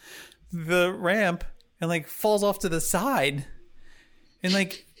off the ramp and like falls off to the side, and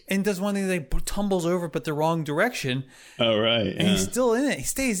like. And does one thing, like tumbles over, but the wrong direction. Oh, right. And he's still in it. He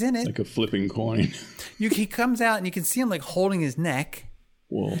stays in it. Like a flipping coin. He comes out and you can see him like holding his neck.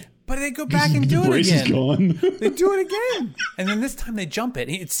 Whoa. But they go back and do the it brace again. Is gone. They do it again. And then this time they jump it.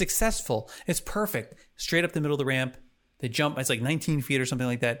 It's successful. It's perfect. Straight up the middle of the ramp. They jump. It's like 19 feet or something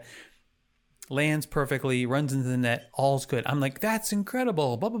like that. Lands perfectly. Runs into the net. All's good. I'm like, that's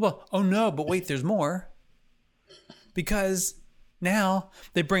incredible. Blah, blah, blah. Oh, no. But wait, there's more. Because... now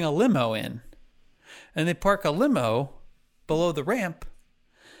they bring a limo in, and they park a limo below the ramp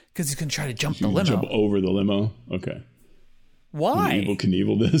because he's going to try to jump the limo. Jump over the limo. Okay. Why? Evel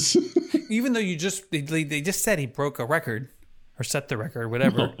Knievel this. Even though they just said he broke a record or set the record,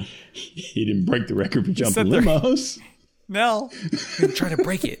 whatever. No, he didn't break the record for jumping limos. No, he's trying to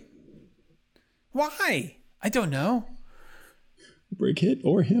break it. Why? I don't know. Break it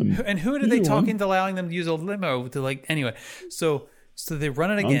or him. And who did they talk into allowing them to use a limo to like anyway? So they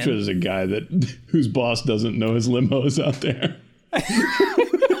run it again. I'm sure there's a guy whose boss doesn't know his limo is out there. And they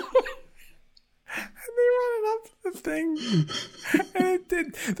run it up the thing. And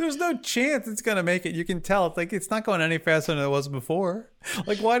there's no chance it's gonna make it. You can tell it's not going any faster than it was before.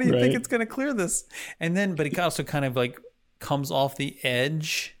 Like, why do you think it's gonna clear this? And then but it also kind of like comes off the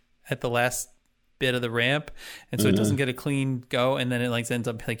edge at the last bit of the ramp, and so it doesn't get a clean go, and then it like ends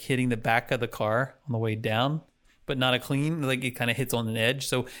up like hitting the back of the car on the way down, but not a clean, like it kind of hits on an edge,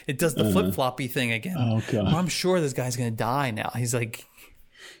 so it does the flip-floppy thing again. Oh god. Well, I'm sure this guy's gonna die now. He's like,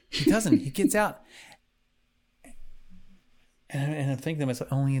 he doesn't. He gets out, and I'm thinking to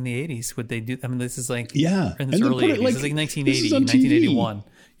myself, only in the 80s would they do. I mean, this is like in this early 80s. It's like 1980, 1981.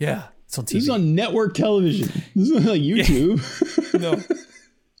 Yeah, it's on TV. This is on network television. This is not like YouTube. No.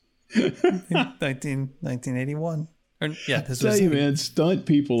 1981. This was. Man, stunt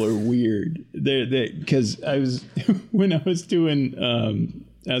people are weird. Because when I was doing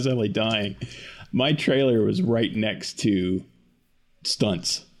As I Lay Dying, my trailer was right next to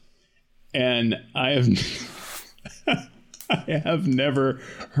stunts, and I have never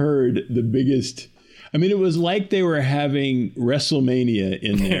heard the biggest. I mean, it was like they were having WrestleMania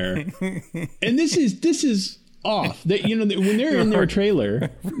in there, and this is. Off that when they're in their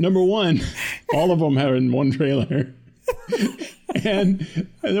trailer, number one, all of them are in one trailer, and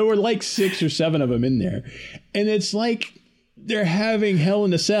there were like 6 or 7 of them in there, and it's like they're having Hell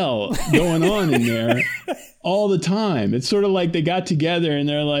in a Cell going on in there all the time. It's sort of like they got together and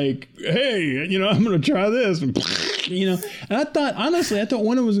they're like, hey, I'm going to try this, and I thought one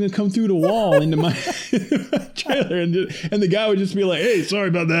of them was going to come through the wall into my trailer, and the guy would just be like, hey, sorry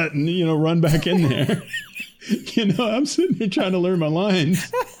about that, and run back in there. I'm sitting here trying to learn my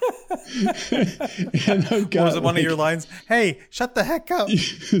lines. And I've got, was it one of your lines? Hey, shut the heck up.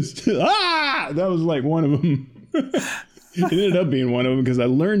 That was like one of them. It ended up being one of them because I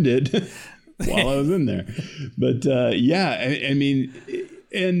learned it while I was in there. But I mean,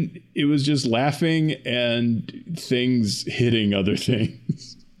 and it was just laughing and things hitting other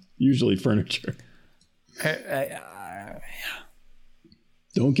things, usually furniture.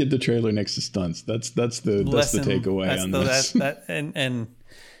 Don't get the trailer next to stunts. That's the takeaway on this.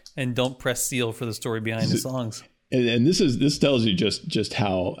 And don't press seal for the story behind the songs. And this tells you just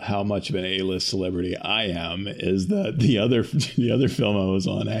how much of an A-list celebrity I am. Is that the other film I was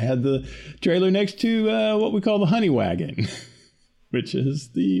on? I had the trailer next to what we call the Honey Wagon, which is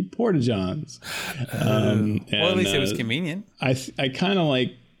the Porta-Johns. Well, at least it was convenient. I kind of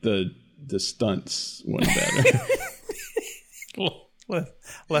like the stunts one better.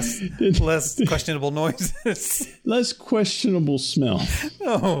 Less questionable noises. Less questionable smell.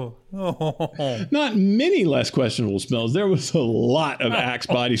 Oh. Not many less questionable smells. There was a lot of Axe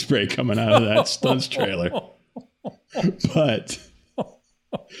body spray coming out of that stunts trailer. But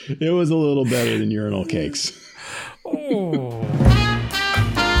it was a little better than urinal cakes. Oh.